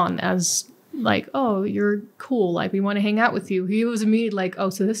upon as like, oh, you're cool. Like, we want to hang out with you. He was immediately like, oh,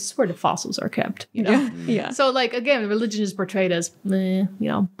 so this is where the fossils are kept, Yeah. So like, again, religion is portrayed as,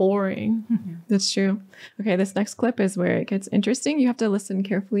 boring. That's true. Okay, this next clip is where it gets interesting. You have to listen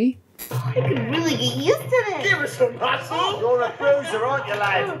carefully. I could really get used to this. Give us some muscle. You're a bruiser, aren't you,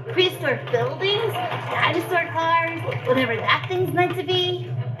 lad? Prehistoric buildings, dinosaur cars, whatever that thing's meant to be.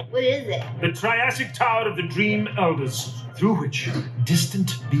 What is it? The Triassic Tower of the Dream Elders, through which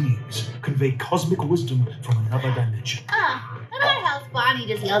distant beings convey cosmic wisdom from another dimension. In our house, Bonnie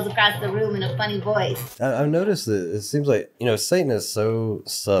just yells across the room in a funny voice. I've noticed that it seems like, Satan is so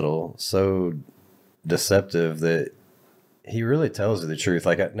subtle, so deceptive that he really tells you the truth.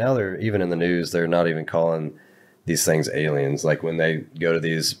 Like now they're even in the news, they're not even calling these things aliens. Like when they go to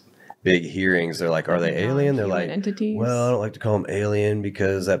these big hearings, they're like, are they alien? They're like, entities. Well, I don't like to call them alien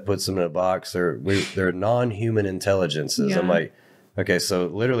because that puts them in a box. They're non-human intelligences. I'm like, okay, so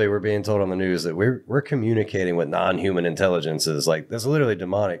literally we're being told on the news that we're communicating with non-human intelligences. Like that's literally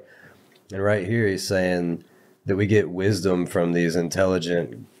demonic. And right here he's saying that we get wisdom from these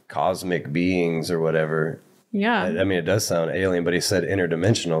intelligent cosmic beings or whatever. Yeah. I mean, it does sound alien, but he said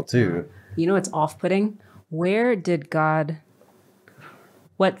interdimensional too. It's off-putting.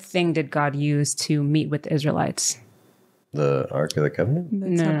 What thing did God use to meet with the Israelites? The Ark of the Covenant?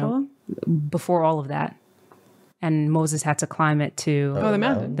 The temple? No. Before all of that. And Moses had to climb it to the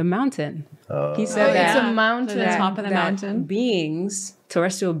mountain. The mountain. He said that it's a mountain. To the top of the mountain.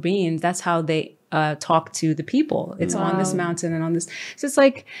 Terrestrial beings, that's how they talk to the people. It's on this mountain and on this. So it's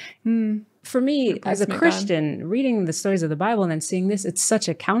like, for me, as a Christian, reading the stories of the Bible and then seeing this, it's such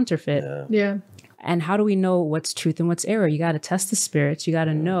a counterfeit. Yeah. And how do we know what's truth and what's error? You got to test the spirits. You got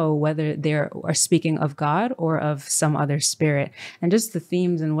to know whether they are speaking of God or of some other spirit. And just the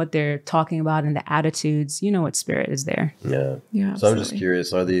themes and what they're talking about and the attitudes, what spirit is there. Yeah. Yeah. So I'm just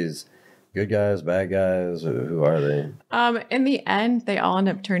curious, are these good guys, bad guys? Who are they? In the end, they all end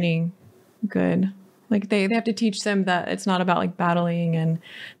up turning good. Like they have to teach them that it's not about like battling, and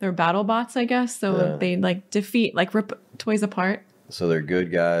they're battle bots, I guess. So they like defeat, like rip toys apart. So they're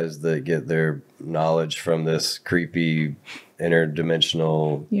good guys that get their knowledge from this creepy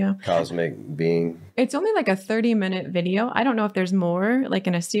interdimensional cosmic being. It's only like a 30-minute video. I don't know if there's more like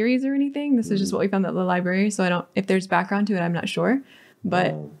in a series or anything. This is just what we found at the library. So if there's background to it, I'm not sure.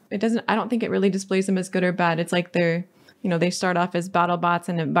 But I don't think it really displays them as good or bad. It's like they're, they start off as battle bots,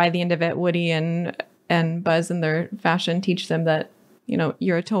 and by the end of it, Woody and Buzz in their fashion teach them that,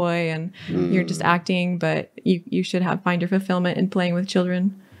 you're a toy and you're just acting, but you should find your fulfillment in playing with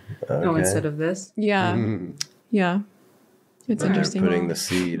children. Okay. Oh, instead of this? Yeah. Yeah. It's interesting. Putting the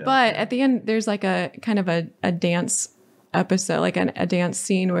seed. But at the end, there's like a kind of a dance episode, like a dance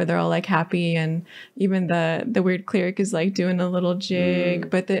scene where they're all like happy, and even the weird cleric is like doing a little jig,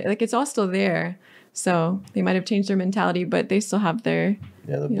 but it's all still there. So they might have changed their mentality, but they still have their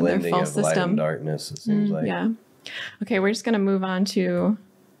the their blending false of light system. and darkness. It seems like. Yeah. Okay, we're just gonna move on to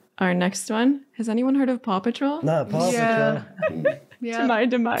our next one. Has anyone heard of Paw Patrol? Not Paw Patrol. To my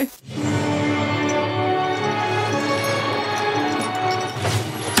demise.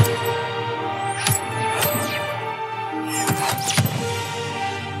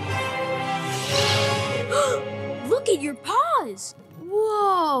 Look at your paws!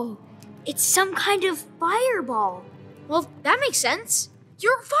 Whoa! It's some kind of fireball. Well, that makes sense.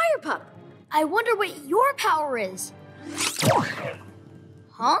 You're a fire pup. I wonder what your power is.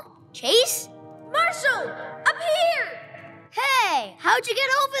 Huh? Chase? Marshall! Up here! Hey, how'd you get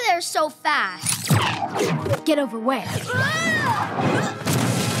over there so fast? Get over where?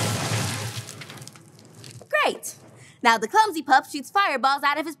 Great. Now the clumsy pup shoots fireballs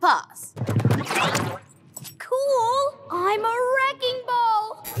out of his paws. Cool! I'm a wrecking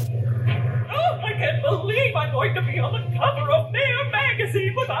ball! Oh, I can't believe I'm going to be on the cover of Mayor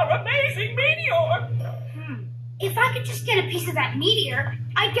magazine with our amazing meteor! If I could just get a piece of that meteor,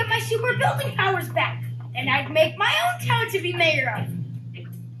 I'd get my super building powers back. And I'd make my own town to be mayor of.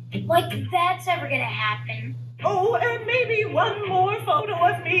 Like that's ever gonna happen. Oh, and maybe one more photo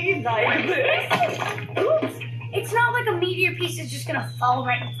of me like this. Oops. It's not like a meteor piece is just gonna fall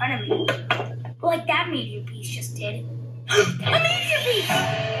right in front of me. Like that meteor piece just did. A meteor piece!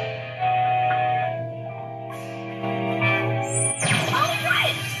 All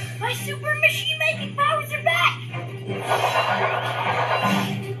right! My super machine-making powers are back!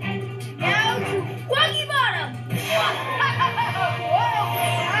 Now to Buggy Bottom!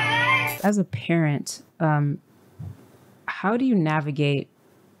 As a parent, how do you navigate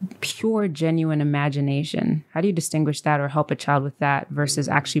pure, genuine imagination? How do you distinguish that or help a child with that versus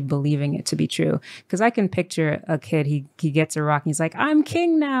actually believing it to be true? Because I can picture a kid, he gets a rock and he's like, I'm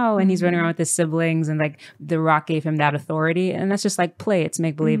king now. And he's running around with his siblings and like the rock gave him that authority. And that's just like play. It's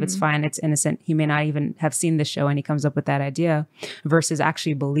make believe. It's fine. It's innocent. He may not even have seen the show and he comes up with that idea versus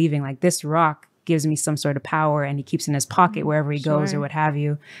actually believing like this rock gives me some sort of power and he keeps it in his pocket wherever he goes or what have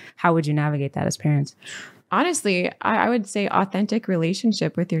you. How would you navigate that as parents? Honestly, I would say authentic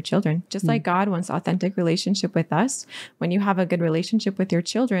relationship with your children. Just like God wants authentic relationship with us. When you have a good relationship with your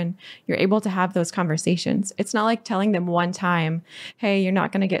children, you're able to have those conversations. It's not like telling them one time, hey, you're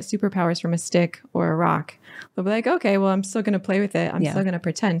not going to get superpowers from a stick or a rock. They'll be like, okay, well, I'm still going to play with it. I'm still going to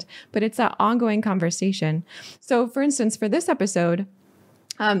pretend. But it's that ongoing conversation. So for instance, for this episode,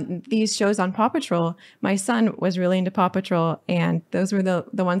 these shows on Paw Patrol, my son was really into Paw Patrol, and those were the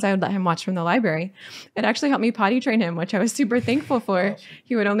ones I would let him watch from the library. It actually helped me potty train him, which I was super thankful for.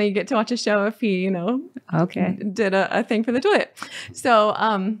 He would only get to watch a show if he, did a thing for the toilet.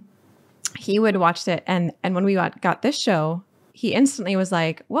 So he would watch it, and when we got this show, he instantly was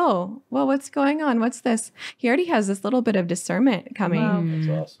like, whoa, what's going on? What's this? He already has this little bit of discernment coming. Wow. That's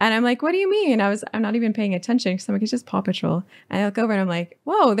awesome. And I'm like, what do you mean? I'm not even paying attention because I'm like, it's just Paw Patrol. And I look over and I'm like,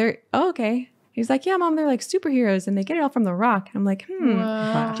 whoa, okay. He's like, yeah, Mom, they're like superheroes and they get it all from the rock. And I'm like,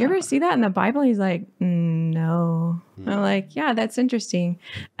 Wow. Do you ever see that in the Bible? He's like, no. I'm like, yeah, that's interesting.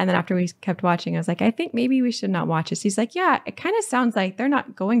 And then after we kept watching, I was like, I think maybe we should not watch this. He's like, yeah, it kind of sounds like they're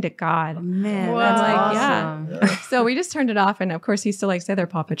not going to God. Man, that's that's like, awesome. yeah. So we just turned it off. And of course, he still likes the other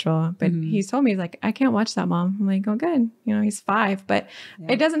Paw Patrol. But he's told me, he's like, I can't watch that, Mom. I'm like, oh, good. He's 5. But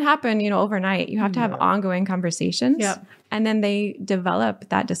it doesn't happen, overnight. You have to have ongoing conversations. Yep. And then they develop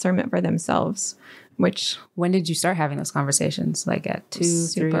that discernment for themselves. Which, when did you start having those conversations? Like at 2,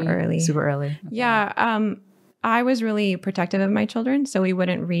 super 3? early. Super early. Okay. Yeah. I was really protective of my children. So we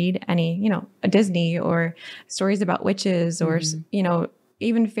wouldn't read any, a Disney or stories about witches or,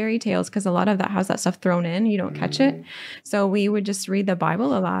 even fairy tales, because a lot of that has that stuff thrown in. You don't catch it. So we would just read the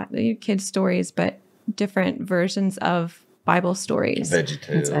Bible a lot, kids' stories, but different versions of Bible stories. VeggieTales.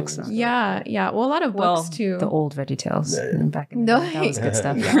 That's excellent. Yeah. Well, a lot of books too. The old VeggieTales back in the No, day. That was good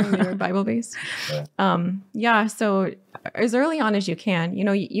stuff. Yeah, when they were Bible based. So as early on as you can. You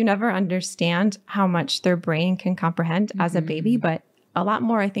know, you never understand how much their brain can comprehend as a baby, but a lot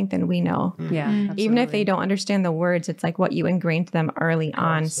more, I think, than we know. Yeah. Even if they don't understand the words, it's like what you ingrained to them early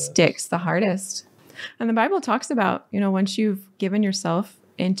on sticks the hardest. And the Bible talks about, you know, once you've given yourself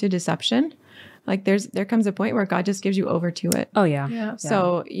into deception, like there comes a point where God just gives you over to it. Oh yeah.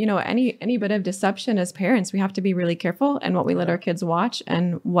 So, you know, any bit of deception as parents, we have to be really careful and what we let our kids watch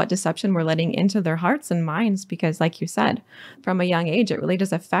and what deception we're letting into their hearts and minds, because like you said, from a young age, it really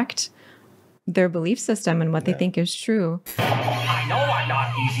does affect their belief system and what they think is true. I know I'm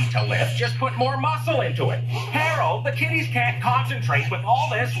not easy to lift. Just put more muscle into it. Harold, the kiddies can't concentrate with all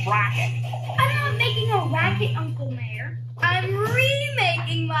this racket. I'm not making a racket, Uncle Mayor. I'm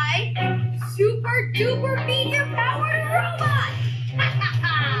remaking my super duper meteor powered robot.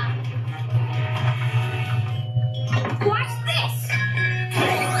 Watch this.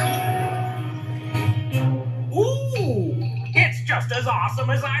 Ooh, it's just as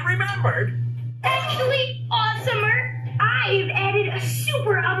awesome as I remembered. Actually, awesomer. I've added a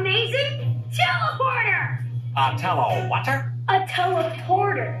super amazing teleporter. A tele-water? A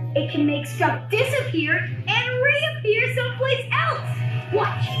teleporter. It can make stuff disappear and reappear someplace else.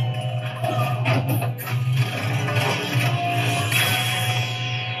 Watch.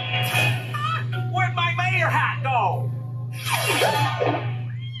 Where'd my mayor hat go?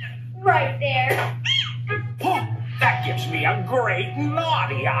 Right there. That gives me a great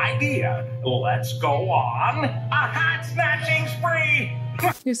naughty idea. Let's go on a hat snatching spree.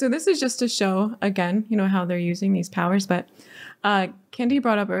 Yeah, so this is just to show, again, you know, how they're using these powers. But Candy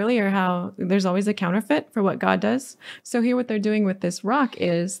brought up earlier how there's always a counterfeit for what God does. So here what they're doing with this rock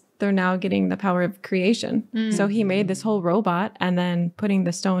is they're now getting the power of creation. So he made this whole robot and then putting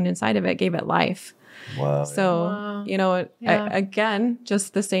the stone inside of it gave it life. Wow. So, you know, again,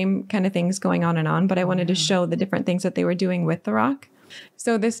 just the same kind of things going on. But I wanted to show the different things that they were doing with the rock.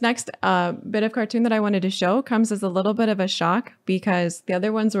 So this next bit of cartoon that I wanted to show comes as a little bit of a shock because the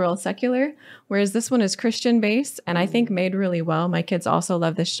other ones were all secular, whereas this one is Christian based and I think made really well. My kids also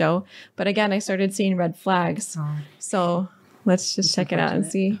love this show. But again, I started seeing red flags. So let's just check it out and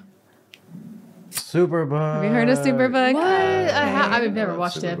see. Superbook. Have you heard of Superbook? What? I've never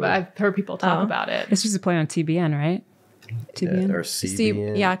watched it, but I've heard people talk about it. This used to play on TBN, right? TBN? Or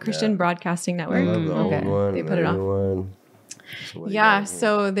CBN. Yeah, Christian Broadcasting Network. I love the old one. They put it on. Yeah,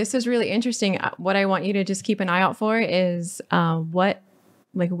 so this is really interesting. What I want you to just keep an eye out for is where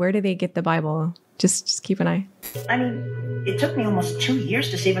do they get the Bible? Just keep an eye. I mean, it took me almost 2 years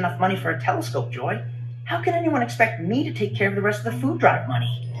to save enough money for a telescope, Joy. How can anyone expect me to take care of the rest of the food drive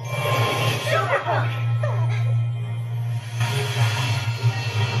money? Superbook!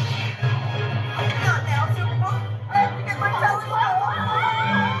 Not now, Superbook. I have to get my telescope.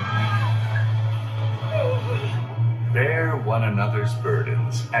 Bear one another's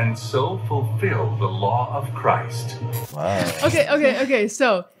burdens and so fulfill the law of Christ. Wow. Okay.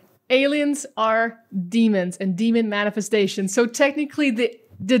 So aliens are demons and demon manifestations. So technically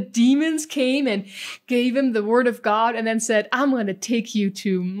the demons came and gave him the word of God and then said, I'm going to take you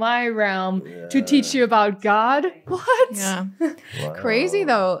to my realm to teach you about God. What? Yeah. Wow. Crazy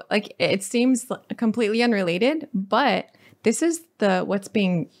though. Like it seems completely unrelated, but this is what's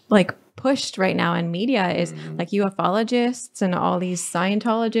being like pushed right now in media is like ufologists and all these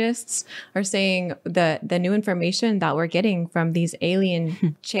Scientologists are saying the new information that we're getting from these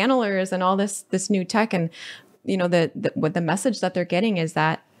alien channelers and all this new tech, and you know what the message that they're getting is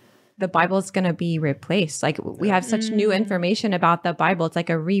that the Bible is going to be replaced. Like we have such new information about the Bible. It's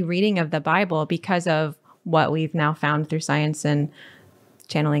like a rereading of the Bible because of what we've now found through science and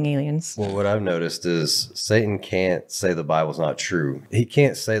channeling aliens. Well, what I've noticed is Satan can't say the Bible's not true. He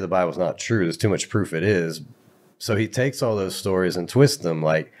can't say the Bible's not true. There's too much proof it is. So he takes all those stories and twists them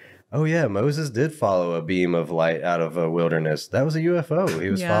like, oh yeah, Moses did follow a beam of light out of a wilderness. That was a UFO he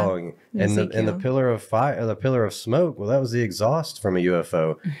was following. And the pillar of fire, the pillar of smoke, well, that was the exhaust from a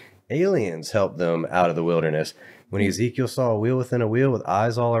UFO. Aliens helped them out of the wilderness. When Ezekiel saw a wheel within a wheel with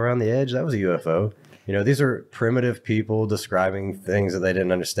eyes all around the edge, that was a UFO. You know, these are primitive people describing things that they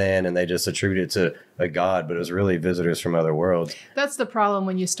didn't understand, and they just attribute it to a god, but it was really visitors from other worlds. That's the problem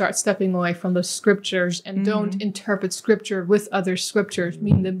when you start stepping away from the scriptures and don't interpret scripture with other scriptures,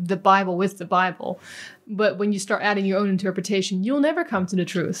 meaning the Bible with the Bible. But when you start adding your own interpretation, you'll never come to the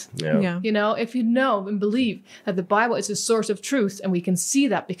truth. Yeah. You know, if you know and believe that the Bible is a source of truth, and we can see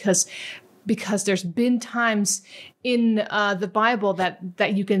that because there's been times in the Bible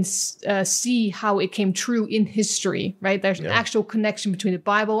that you can see how it came true in history, right? There's an actual connection between the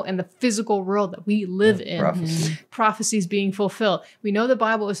Bible and the physical world that we live in. Prophecies being fulfilled. We know the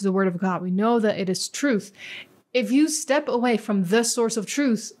Bible is the word of God. We know that it is truth. if you step away from the source of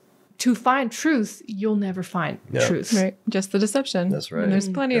truth to find truth, you'll never find truth. Right. Just the deception. That's right. And there's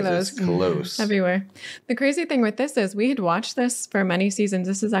plenty of those It's close. everywhere. The crazy thing with this is we had watched this for many seasons.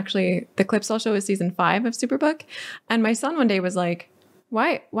 This is actually, the clips I'll show is season 5 of Superbook. And my son one day was like,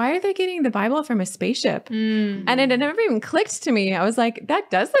 why are they getting the Bible from a spaceship? And it never even clicked to me. I was like,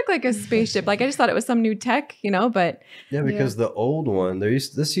 that does look like a spaceship. Like I just thought it was some new tech, you know, but Yeah, because the old one,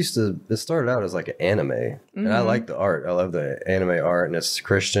 it started out as like an anime. And I like the art. I love the anime art, and it's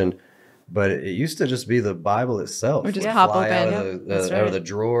Christian. But it used to just be the Bible itself. Or just would pop fly open. out of the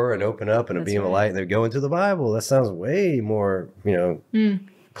drawer and open up, and a beam of light, and they'd go into the Bible. That sounds way more,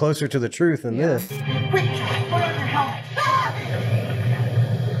 closer to the truth than this. Quick, put on your helmet.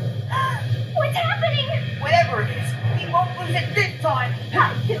 What's happening? Whatever it is, we won't lose it this time.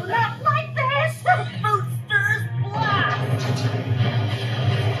 I do not like this. Boosters blast.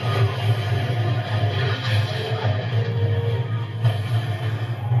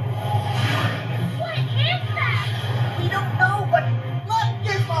 What is that? We don't know, but look,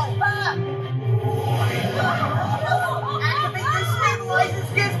 Gizmo! Activate the stabilizers,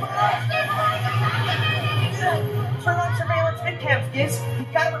 Gizmo! Turn on surveillance vidcams, Giz.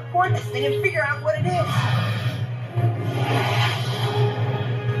 We've got to record this thing and figure out what it is.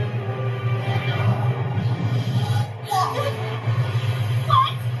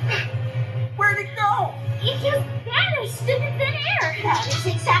 What? Where'd it go? It just vanished into thin air. That is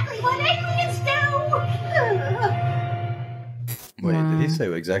exactly what aliens do. Wait, did he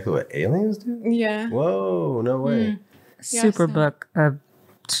say exactly what aliens do? Yeah. Whoa, no way. Superbook, a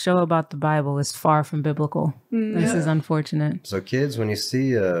show about the Bible, is far from biblical. This is unfortunate. So kids, when you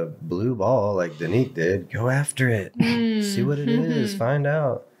see a blue ball like Danique did, go after it. See what it is. Find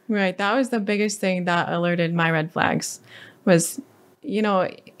out. Right. That was the biggest thing that alerted my red flags was,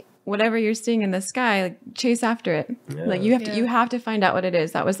 whatever you're seeing in the sky, like chase after it. Yeah. Like you have to find out what it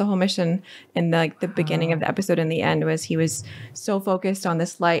is. That was the whole mission in the beginning of the episode. And the end was he was so focused on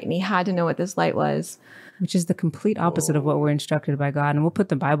this light and he had to know what this light was. Which is the complete opposite of what we're instructed by God. And we'll put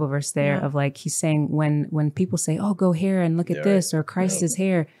the Bible verse there of like, he's saying when people say, oh, go here and look at this, or Christ is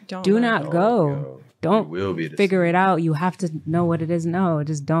here, do not go. Don't figure it out. You have to know what it is. No,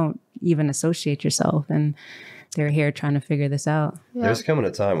 just don't even associate yourself. And they're here trying to figure this out. There's coming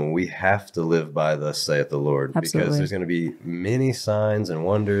a time when we have to live by thus saith the Lord. Absolutely. Because there's going to be many signs and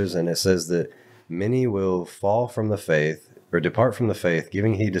wonders. And it says that many will fall from the faith or depart from the faith,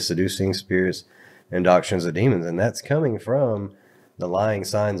 giving heed to seducing spirits and doctrines of demons. And that's coming from the lying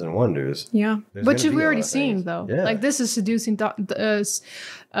signs and wonders. Yeah. Which we're already seeing, though. Yeah. Like this is seducing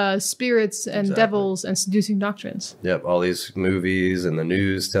spirits and devils and seducing doctrines. Yep. All these movies and the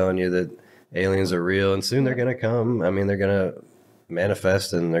news telling you that aliens are real, and soon they're going to come. I mean, they're going to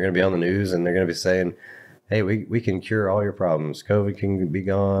manifest, and they're going to be on the news, and they're going to be saying, hey, we can cure all your problems. COVID can be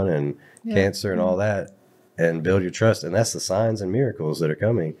gone, and cancer and all that, and build your trust. And that's the signs and miracles that are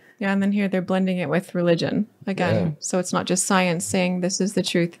coming. Yeah, and then here they're blending it with religion again. Yeah. So it's not just science saying this is the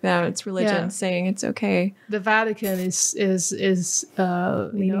truth. Now it's religion saying it's okay. The Vatican is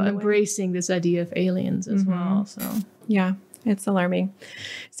embracing this idea of aliens as well. So yeah, it's alarming.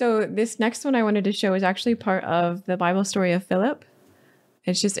 So this next one I wanted to show is actually part of the Bible story of Philip.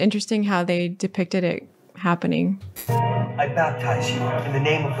 It's just interesting how they depicted it happening. I baptize you in the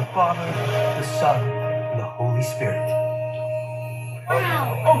name of the Father, the Son, and the Holy Spirit.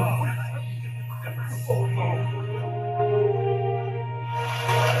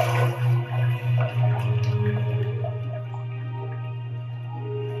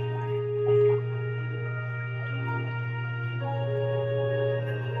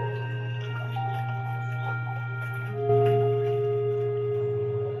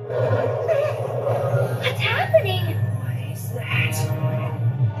 What's happening? What is that?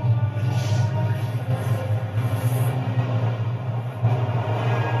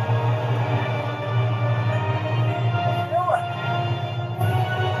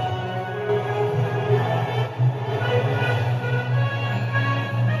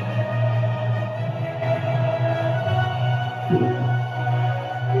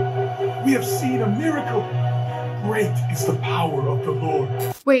 We have seen a miracle. Great is the power of the Lord.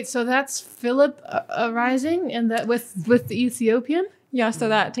 wait, so that's Philip arising, and that with the Ethiopian? Yeah, so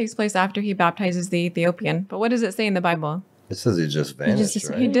that takes place after he baptizes the Ethiopian. But what does it say in the Bible? It says he just vanished,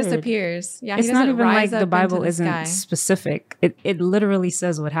 right? He disappears. Yeah, It's he not doesn't even like rise the up Bible into the isn't sky. specific. It literally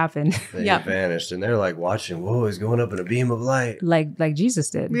says what happened. He vanished, and they're like watching. Whoa, he's going up in a beam of light, like Jesus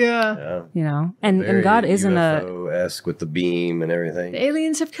did. Yeah. You know, and God isn't UFO-esque with the beam and everything. The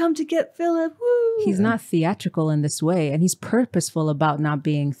aliens have come to get Philip. Woo! He's not theatrical in this way, and he's purposeful about not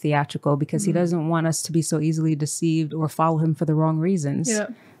being theatrical because he doesn't want us to be so easily deceived or follow him for the wrong reasons. Yeah.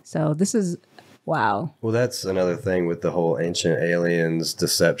 So this is wow. Well, that's another thing with the whole ancient aliens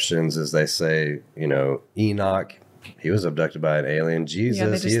deceptions, is they say, you know, Enoch, he was abducted by an alien.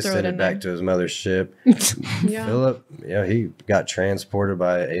 Jesus, he ascended back to his mother's ship. Philip, he got transported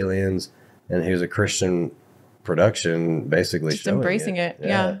by aliens, and he was a Christian production, basically Just embracing it.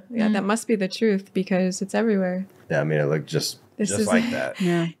 Yeah. That must be the truth because it's everywhere. Yeah, I mean, it looked just like that.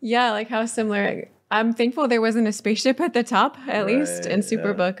 Yeah, like how similar. I'm thankful there wasn't a spaceship at the top, at least in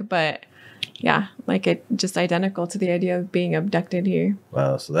Superbook, but yeah, like it just identical to the idea of being abducted here.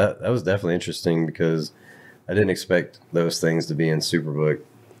 Wow, so that was definitely interesting because I didn't expect those things to be in Superbook.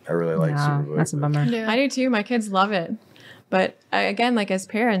 I really like Superbook. That's a bummer. I do too. My kids love it. But again, like as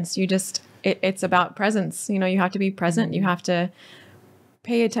parents, you just, it's about presence. You know, you have to be present. You have to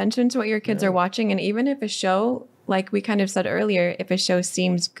pay attention to what your kids are watching. And even if a show, like we kind of said earlier, if a show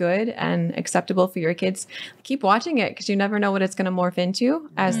seems good and acceptable for your kids, keep watching it because you never know what it's going to morph into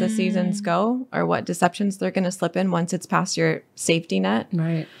as the seasons go or what deceptions they're going to slip in once it's past your safety net.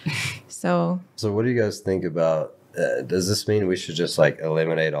 Right. So what do you guys think about, does this mean we should just like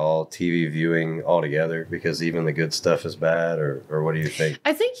eliminate all TV viewing altogether because even the good stuff is bad, or what do you think?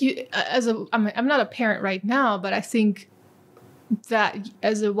 I think I'm not a parent right now, but I think that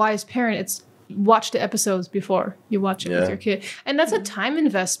as a wise parent, it's watch the episodes before you watch it with your kid. And that's a time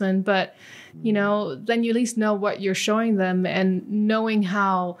investment, but you know, then you at least know what you're showing them, and knowing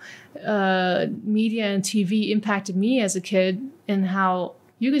how media and TV impacted me as a kid, and how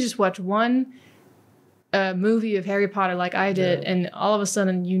you could just watch one movie of Harry Potter like I did, and all of a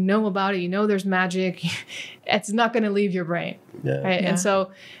sudden you know about it, you know there's magic. It's not going to leave your brain. Right? And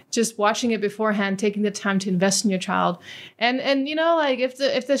so just watching it beforehand, taking the time to invest in your child. And you know, like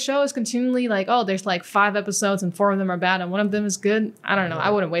if the show is continually like, oh, there's like 5 episodes and 4 of them are bad and 1 of them is good, I don't know. I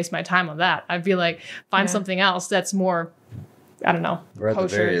wouldn't waste my time on that. I'd be like, find something else that's more, I don't know. Or at the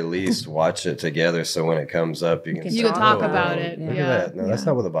very least, watch it together so when it comes up, you can talk about it. Look at that. No, that's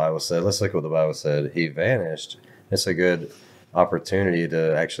not what the Bible said. Let's look at what the Bible said. He vanished. It's a good opportunity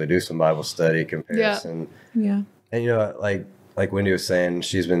to actually do some Bible study comparison. Yeah. And you know, like Wendy was saying,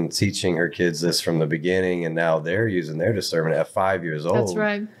 she's been teaching her kids this from the beginning, and now they're using their discernment at 5 years old. That's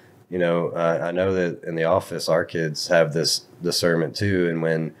right. You know, I know that in the office, our kids have this discernment too, and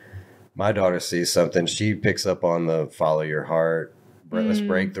when my daughter sees something, she picks up on the follow your heart, let's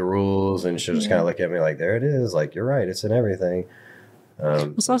break the rules, and she'll just kind of look at me like, there it is, like, you're right, it's in everything.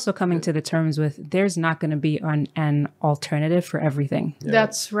 It's also coming to the terms with there's not going to be an alternative for everything.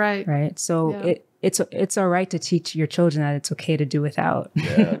 That's right. Right. So it's all right to teach your children that it's okay to do without,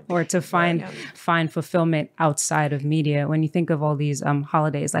 or to find fulfillment outside of media. When you think of all these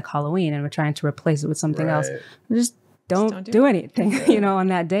holidays like Halloween, and we're trying to replace it with something else, just don't do anything, you know, on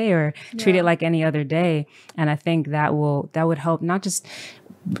that day, or treat it like any other day. And I think that would help not just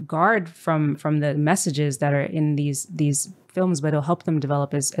guard from the messages that are in these films, but it'll help them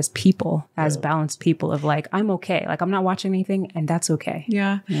develop as people, as balanced people of like, I'm okay. Like, I'm not watching anything and that's okay.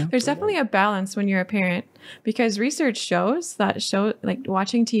 Yeah. There's definitely a balance when you're a parent, because research shows that like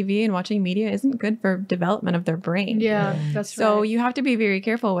watching TV and watching media isn't good for development of their brain. Yeah, that's right. So you have to be very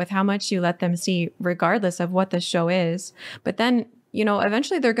careful with how much you let them see, regardless of what the show is. But then, you know,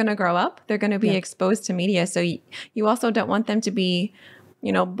 eventually they're going to grow up. They're going to be exposed to media. So you also don't want them to be,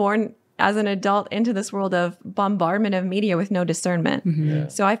 you know, born as an adult into this world of bombardment of media with no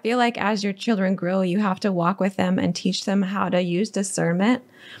discernment. So I feel like as your children grow, you have to walk with them and teach them how to use discernment,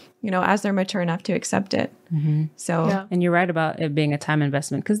 you know, as they're mature enough to accept it. So, and you're right about it being a time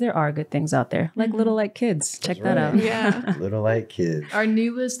investment, because there are good things out there, like Little Light Kids. Check that out. Yeah. Little Light Kids. Our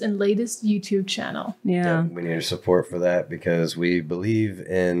newest and latest YouTube channel. Yeah. We need your support for that, because we believe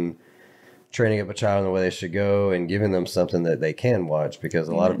in training up a child in the way they should go and giving them something that they can watch, because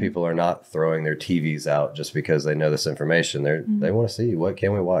a lot of people are not throwing their TVs out just because they know this information. They want to see, what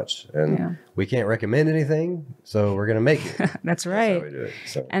can we watch? And we can't recommend anything, so we're going to make it. That's right. That's how we do it.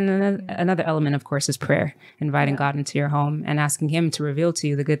 So. And another element, of course, is prayer, inviting God into your home and asking him to reveal to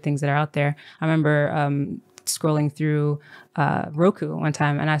you the good things that are out there. I remember scrolling through Roku one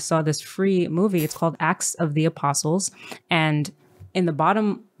time, and I saw this free movie. It's called Acts of the Apostles. And in the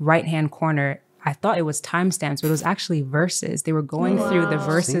bottom right-hand corner, I thought it was timestamps, but it was actually verses. They were going through the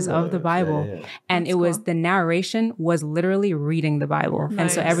verses of the Bible. Yeah. And it was, the narration was literally reading the Bible. Nice.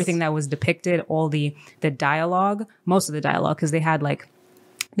 And so everything that was depicted, all the dialogue, most of the dialogue, because they had like,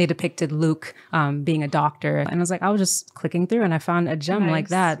 they depicted Luke being a doctor. And I was like, I was just clicking through and I found a gem like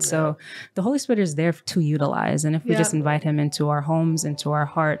that. So the Holy Spirit is there to utilize. And if we just invite him into our homes, into our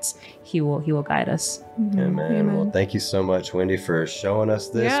hearts, he will guide us. Amen. Amen. Well, thank you so much, Wendy, for showing us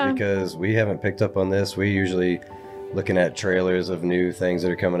this because we haven't picked up on this. We usually looking at trailers of new things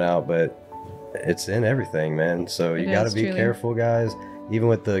that are coming out, but it's in everything, man. So you got to be careful, guys. Even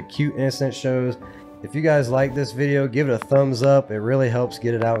with the cute, innocent shows, if you guys like this video, give it a thumbs up. It really helps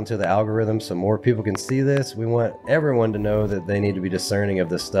get it out into the algorithm so more people can see this. We want everyone to know that they need to be discerning of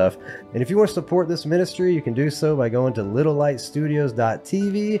this stuff. And if you want to support this ministry, you can do so by going to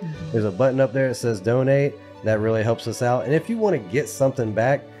littlelightstudios.tv. There's a button up there that says donate. That really helps us out. And if you want to get something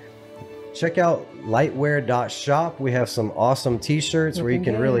back, check out lightwear.shop. We have some awesome t-shirts where you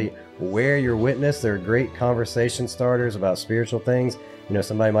can really wear your witness. They're great conversation starters about spiritual things. You know,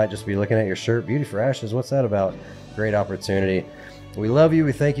 somebody might just be looking at your shirt, Beauty for Ashes, what's that about? Great opportunity. We love you.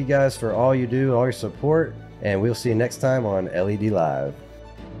 We thank you guys for all you do, all your support, and we'll see you next time on LED Live.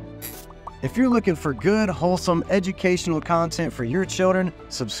 If you're looking for good, wholesome, educational content for your children,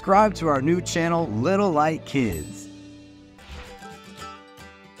 subscribe to our new channel, Little Light Kids.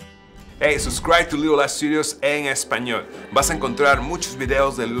 Hey, subscribe to Little Light Studios en español. Vas a encontrar muchos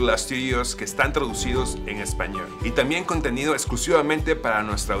videos de Little Light Studios que están traducidos en español y también contenido exclusivamente para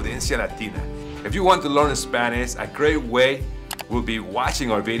nuestra audiencia latina. If you want to learn Spanish, a great way will be watching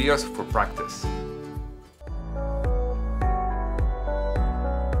our videos for practice.